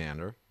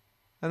right-hander,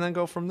 and then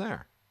go from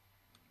there.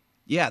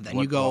 Yeah, then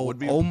you go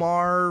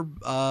Omar,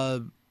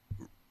 Hunter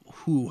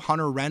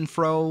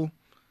Renfroe,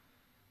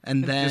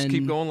 and then just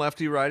keep going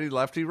lefty, righty,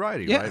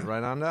 yeah.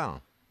 right on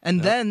down.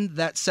 And then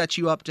that sets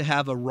you up to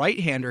have a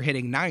right-hander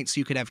hitting ninth, so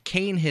you could have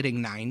Kane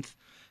hitting ninth,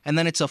 and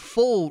then it's a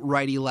full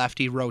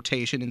righty-lefty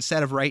rotation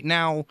instead of right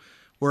now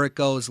where it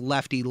goes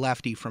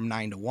lefty-lefty from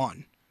 9 to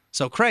 1.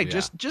 So, Craig,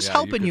 just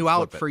helping you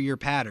out for your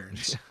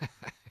patterns.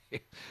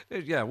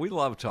 Yeah, we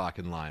love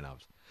talking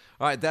lineups.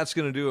 All right, that's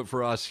going to do it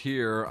for us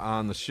here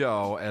on the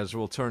show as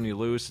we'll turn you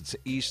loose. It's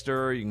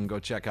Easter. You can go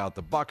check out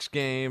the Bucks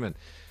game. And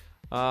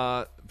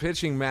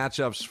pitching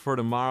matchups for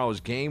tomorrow is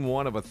game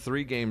 1 of a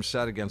 3-game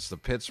set against the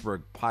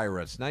Pittsburgh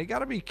Pirates. Now, you got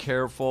to be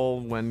careful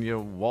when you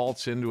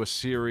waltz into a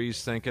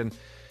series thinking,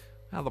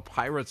 the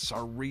Pirates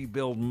are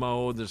rebuild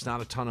mode. There's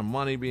not a ton of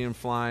money being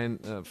flown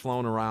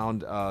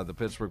around the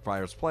Pittsburgh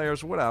Pirates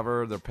players,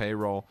 whatever, their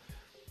payroll.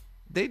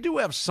 They do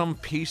have some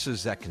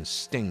pieces that can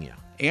sting you.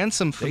 And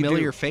some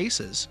familiar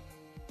faces.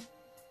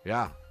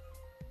 Yeah.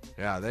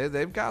 Yeah,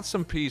 they've got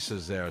some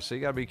pieces there, so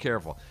you got to be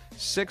careful.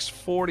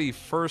 6:40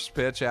 first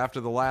pitch. After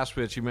the last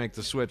pitch, you make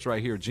the switch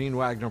right here. Gene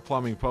Wagner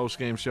Plumbing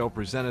postgame show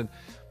presented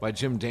by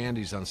Jim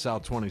Dandy's on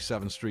South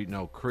 27th Street in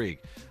Oak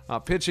Creek.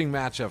 Pitching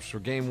matchups for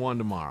game 1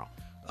 tomorrow.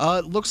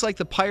 Looks like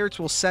the Pirates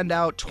will send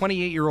out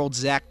 28-year-old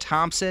Zach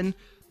Thompson,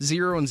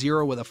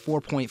 0-0 with a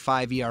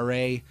 4.5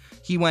 ERA.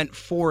 He went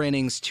 4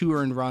 innings, 2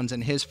 earned runs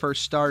in his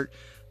first start.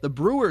 The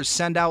Brewers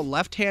send out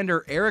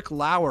left-hander Eric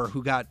Lauer,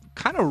 who got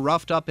kind of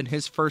roughed up in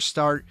his first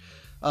start.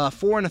 4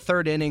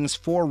 1/3 innings,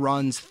 4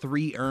 runs,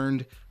 3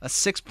 earned, a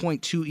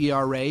 6.2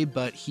 ERA,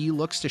 but he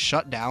looks to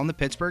shut down the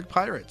Pittsburgh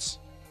Pirates.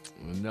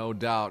 No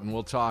doubt, and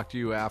we'll talk to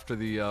you after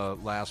the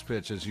last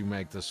pitch as you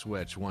make the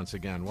switch once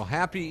again. Well,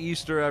 happy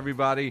Easter,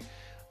 everybody.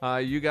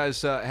 You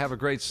guys have a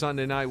great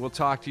Sunday night. We'll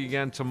talk to you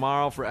again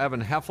tomorrow. For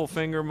Evan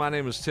Heffelfinger, my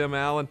name is Tim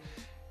Allen.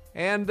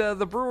 And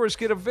the Brewers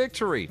get a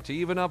victory to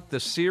even up the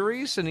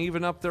series and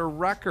even up their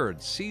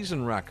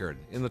season record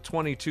in the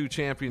 22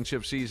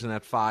 championship season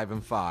at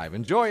 5-5.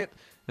 Enjoy it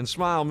and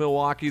smile,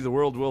 Milwaukee. The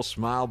world will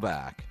smile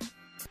back.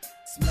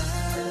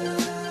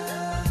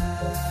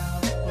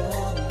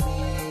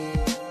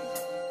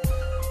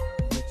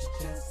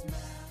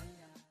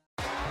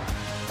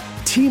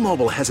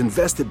 T-Mobile has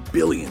invested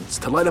billions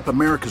to light up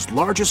America's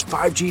largest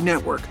 5G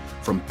network,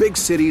 from big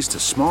cities to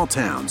small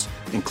towns,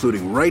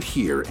 including right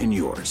here in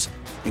yours.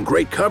 And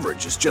great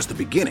coverage is just the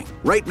beginning.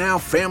 Right now,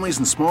 families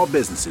and small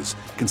businesses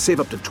can save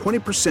up to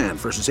 20%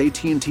 versus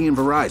AT&T and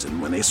Verizon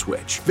when they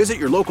switch. Visit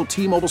your local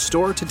T-Mobile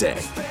store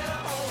today.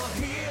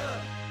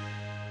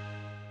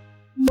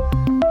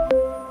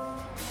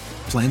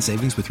 Plan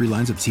savings with 3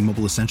 lines of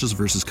T-Mobile Essentials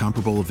versus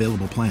comparable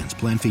available plans.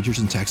 Plan features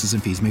and taxes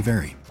and fees may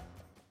vary.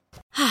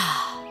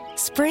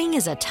 Spring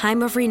is a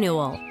time of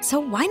renewal, so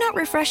why not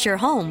refresh your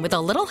home with a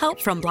little help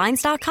from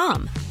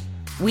Blinds.com?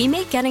 We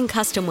make getting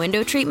custom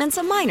window treatments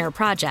a minor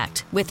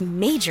project with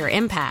major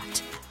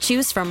impact.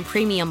 Choose from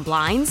premium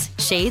blinds,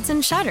 shades,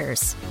 and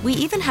shutters. We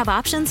even have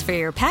options for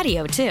your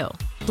patio, too.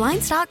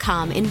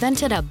 Blinds.com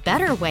invented a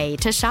better way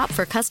to shop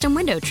for custom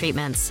window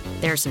treatments.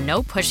 There's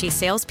no pushy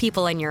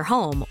salespeople in your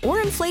home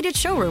or inflated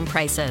showroom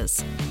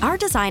prices. Our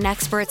design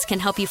experts can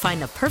help you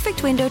find the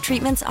perfect window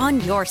treatments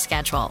on your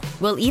schedule.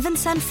 We'll even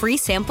send free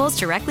samples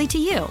directly to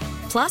you.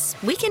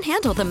 Plus, we can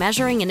handle the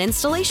measuring and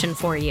installation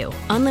for you.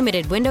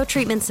 Unlimited window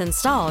treatments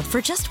installed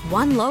for just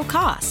one low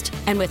cost.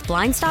 And with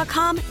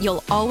Blinds.com,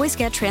 you'll always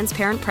get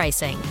transparent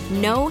pricing.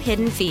 No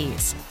hidden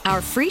fees. Our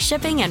free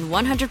shipping and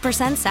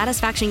 100%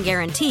 satisfaction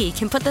guarantee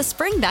can put the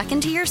spring back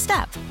into your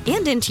step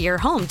and into your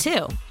home,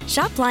 too.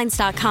 Shop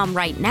Blinds.com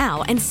right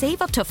now and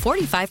save up to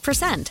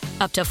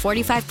 45%. Up to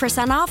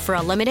 45% off for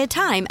a limited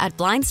time at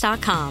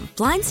Blinds.com.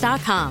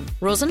 Blinds.com.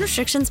 Rules and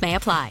restrictions may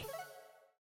apply.